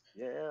 homes.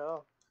 Yeah.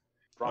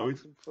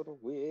 Broxim for the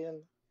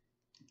win.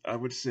 I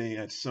would say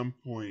at some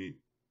point,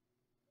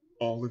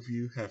 all of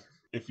you have,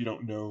 if you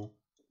don't know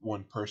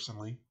one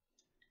personally,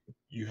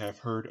 you have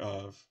heard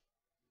of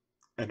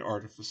an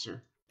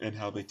artificer and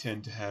how they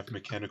tend to have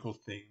mechanical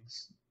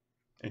things.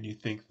 And you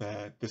think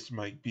that this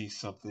might be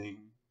something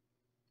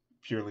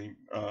purely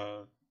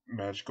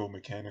magical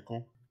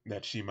mechanical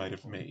that she might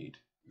have made.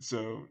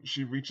 So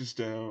she reaches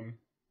down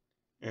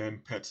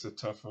and pets the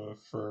tuft of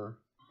fur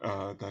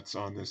that's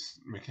on this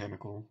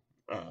mechanical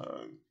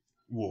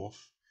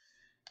wolf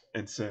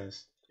and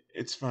says,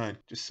 "It's fine,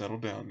 just settle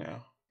down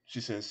now."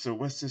 She says, "So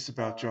what's this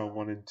about y'all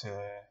wanting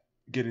to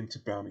get into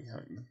bounty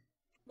hunting?"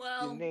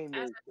 Well, as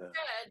I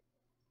said,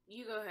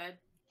 you go ahead.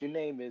 Your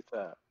name is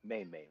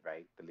May May,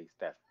 right? At least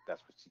that's what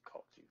she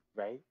called you,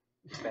 right?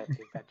 Is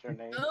that your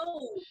name?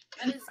 No,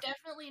 that is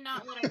definitely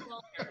not what I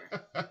called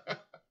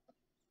her.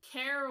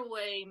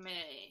 Caraway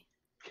May.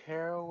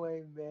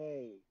 Caraway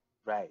May.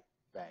 Right.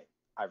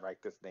 I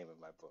write this name in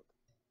my book.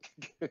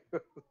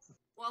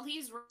 While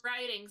he's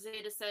writing,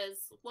 Zaida says,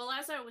 well,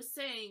 as I was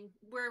saying,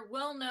 we're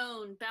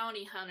well-known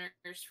bounty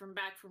hunters from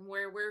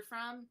where we're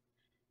from,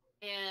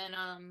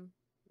 and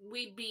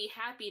we'd be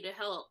happy to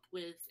help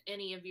with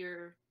any of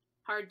your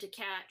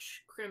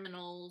hard-to-catch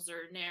criminals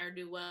or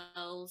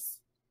ne'er-do-wells.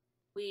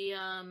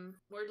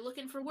 We're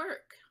looking for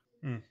work.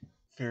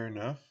 Fair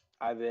enough.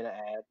 I then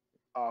add,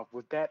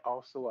 would that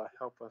also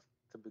help us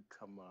to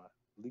become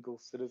legal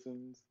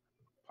citizens,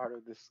 part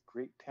of this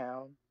great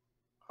town?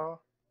 Huh?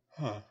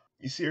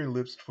 You see her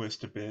lips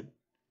twist a bit,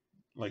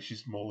 like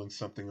she's mulling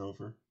something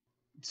over.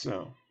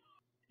 So,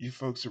 you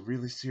folks are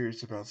really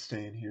serious about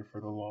staying here for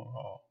the long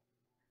haul?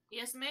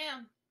 Yes,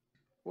 ma'am.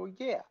 Well,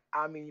 yeah.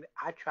 I mean,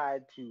 I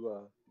tried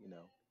to,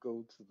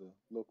 go to the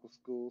local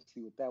school,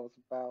 see what that was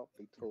about.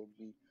 They told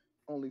me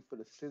only for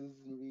the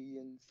citizenry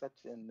and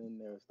such, and then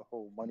there's the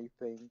whole money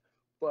thing.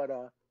 But,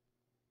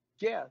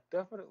 yeah,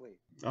 definitely.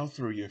 I'll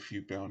throw you a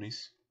few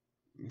bounties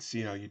and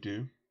see how you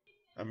do.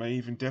 I might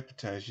even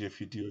deputize you if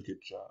you do a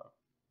good job.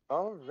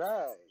 All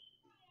right.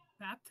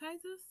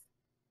 Baptize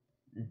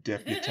us?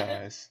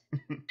 Deputize.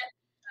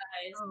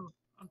 Oh,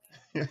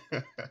 okay.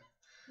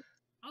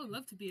 I would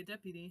love to be a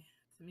deputy.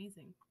 It's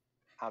amazing.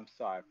 I'm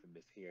sorry for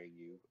mishearing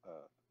you,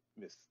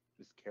 Miss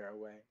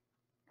Caraway.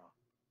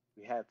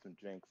 We had some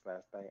drinks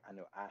last night. I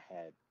know I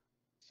had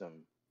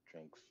some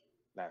drinks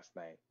last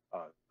night.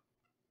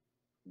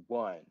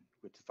 One,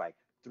 which is like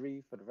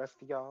 3 for the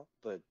rest of y'all.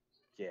 But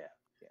yeah.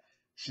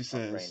 She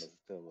My brain says, is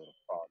still a little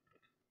foggy.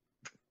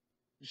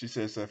 She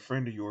says, that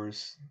friend of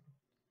yours,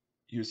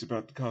 he was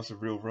about to cause a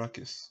real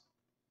ruckus.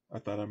 I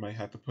thought I might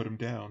have to put him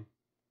down.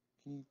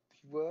 He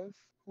was?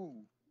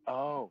 Who?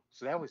 Oh,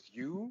 so that was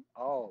you?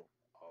 Oh.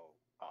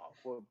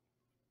 Well,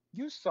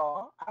 you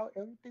saw how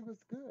everything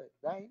was good,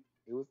 right?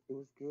 It was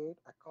good.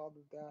 I calmed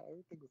him down.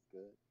 Everything was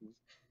good.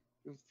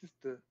 It was just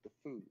the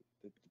food.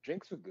 The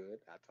drinks were good.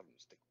 I told him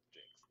to stick with the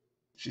drinks.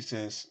 She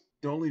says,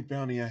 the only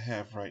bounty I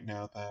have right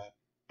now that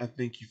I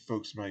think you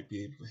folks might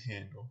be able to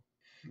handle.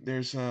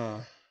 There's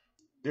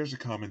a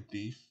common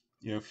thief.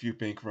 A few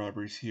bank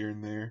robberies here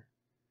and there.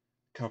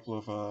 A couple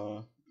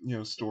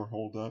of store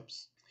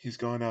holdups. He's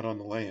gone out on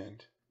the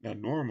land. Now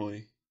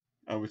normally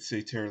I would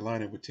say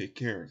Terralina would take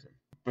care of him.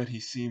 But he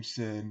seems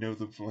to know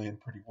the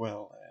land pretty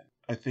well, and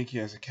I think he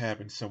has a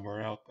cabin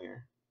somewhere out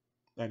there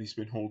that he's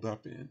been holed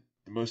up in.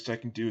 The most I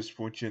can do is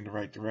point you in the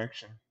right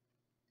direction.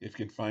 If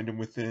you can find him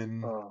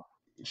within...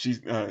 She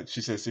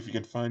says if you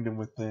can find him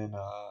within...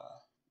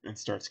 and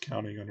starts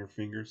counting on her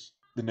fingers.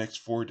 The next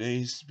 4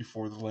 days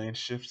before the land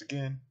shifts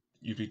again,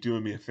 you'd be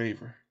doing me a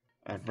favor.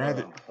 I'd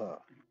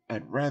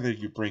rather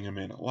you bring him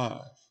in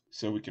alive,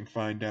 so we can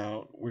find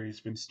out where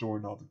he's been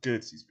storing all the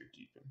goods he's been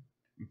keeping.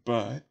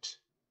 But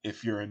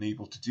if you're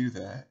unable to do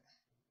that,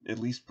 at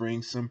least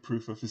bring some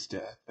proof of his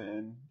death,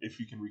 and if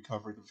you can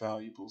recover the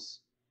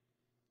valuables,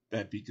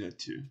 that'd be good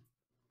too.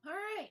 All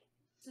right,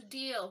 it's a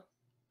deal.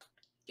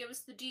 Give us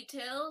the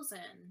details,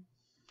 and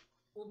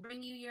we'll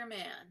bring you your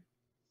man.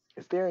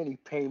 Is there any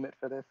payment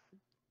for this?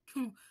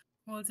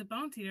 Well, it's a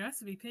bounty. There has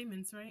to be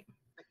payments, right?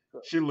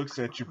 She looks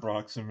at you,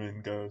 Broxim,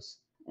 and goes,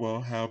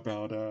 well, how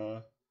about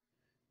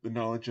the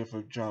knowledge of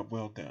a job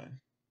well done?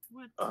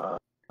 What?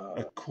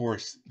 Of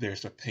course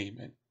there's a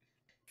payment.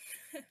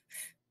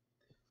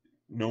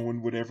 No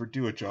one would ever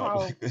do a job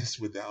like this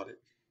without it.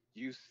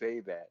 You say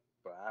that,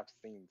 but I've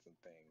seen some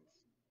things.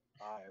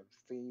 I have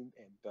seen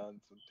and done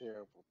some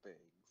terrible things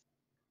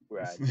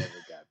where I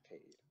never got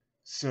paid.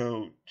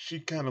 So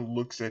she kind of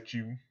looks at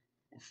you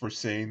for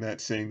saying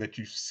that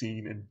you've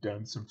seen and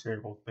done some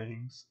terrible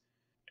things.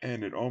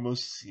 And it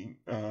almost seems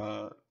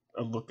a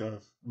look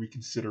of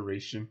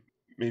reconsideration.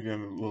 Maybe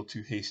I'm a little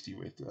too hasty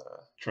with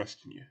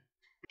trusting you.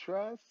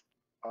 Trust?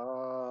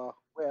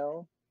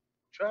 Well,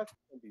 trust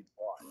can be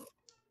bought.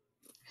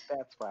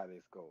 That's why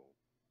there's gold.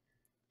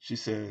 She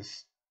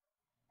says,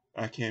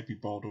 I can't be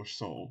bought or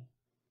sold.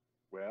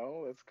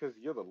 Well, it's because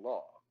you're the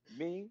law.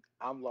 Me,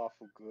 I'm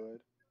lawful good.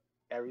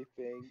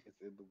 Everything is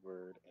in the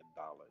word and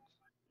knowledge.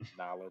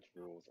 Knowledge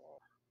rules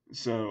all.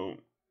 So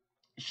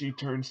she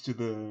turns to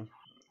the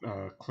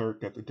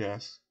clerk at the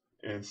desk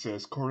and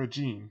says, Cora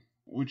Jean,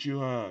 would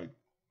you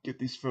get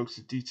these folks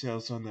the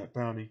details on that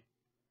bounty?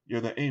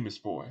 You're the Amos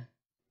boy.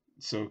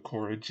 So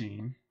Cora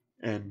Jean,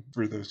 and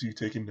for those of you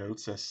taking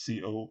notes, that's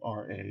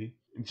Corajean,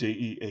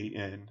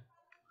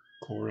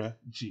 Cora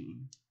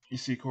Jean. You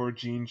see Cora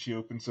Jean, she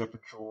opens up a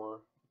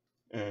drawer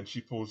and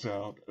she pulls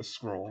out a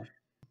scroll,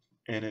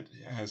 and it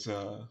has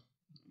a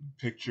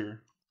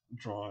picture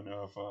drawn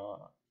of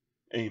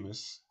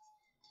Amos.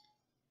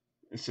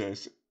 It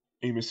says,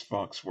 Amos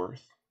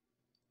Foxworth,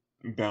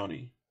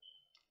 bounty,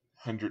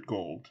 100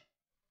 gold.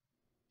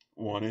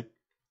 Wanted,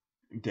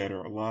 dead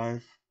or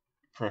alive,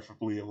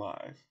 preferably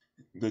alive.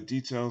 The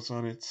details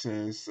on it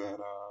says that,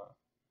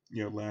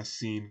 last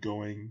seen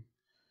going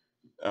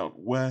out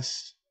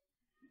west,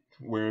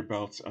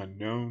 whereabouts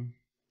unknown,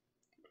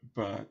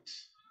 but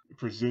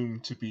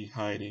presumed to be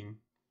hiding,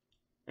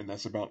 and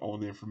that's about all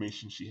the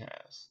information she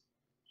has.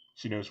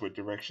 She knows what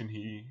direction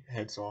he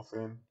heads off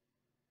in,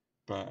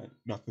 but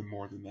nothing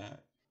more than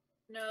that.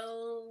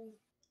 No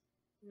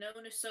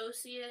known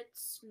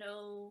associates,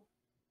 no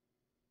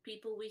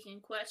people we can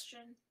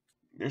question.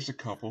 There's a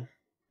couple.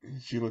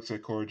 She looks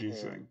at Cora Jean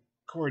saying,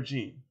 Cora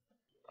Jean,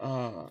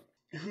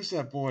 who's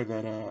that boy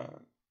that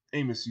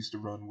Amos used to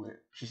run with?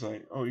 She's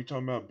like, oh, you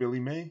talking about Billy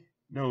May?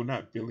 No,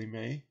 not Billy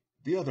May.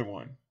 The other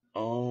one.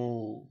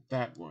 Oh,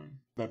 that one.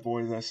 That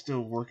boy that's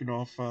still working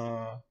off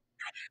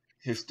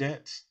his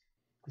debts?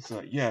 It's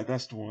like, yeah,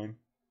 that's the one.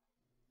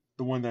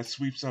 The one that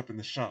sweeps up in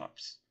the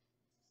shops.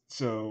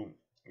 So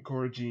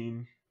Cora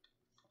Jean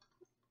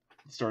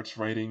starts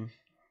writing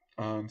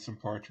on some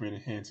parchment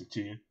and hands it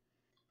to you.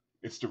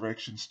 It's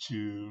directions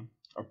to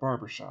a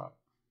barber shop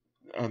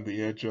on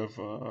the edge of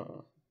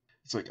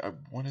it's like, I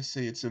want to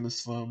say it's in the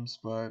slums,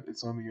 but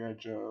it's on the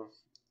edge of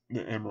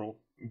the Emerald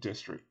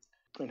District.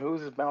 And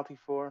who's his bounty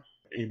for?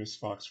 Amos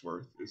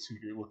Foxworth is who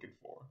you're looking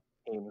for.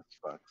 Amos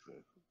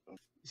Foxworth.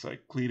 It's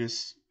like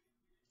Cletus,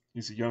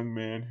 he's a young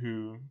man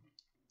who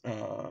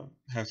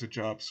has a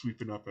job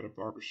sweeping up at a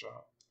barber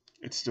shop.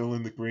 It's still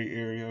in the gray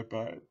area,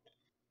 but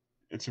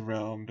it's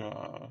around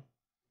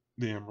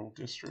the Emerald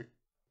District.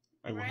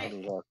 I will have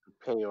to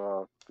pay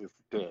off this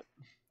debt.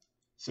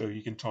 So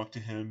you can talk to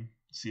him,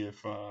 see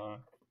if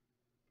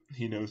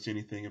he knows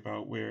anything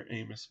about where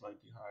Amos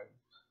might be hiding,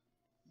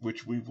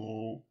 which we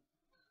will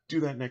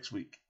do that next week.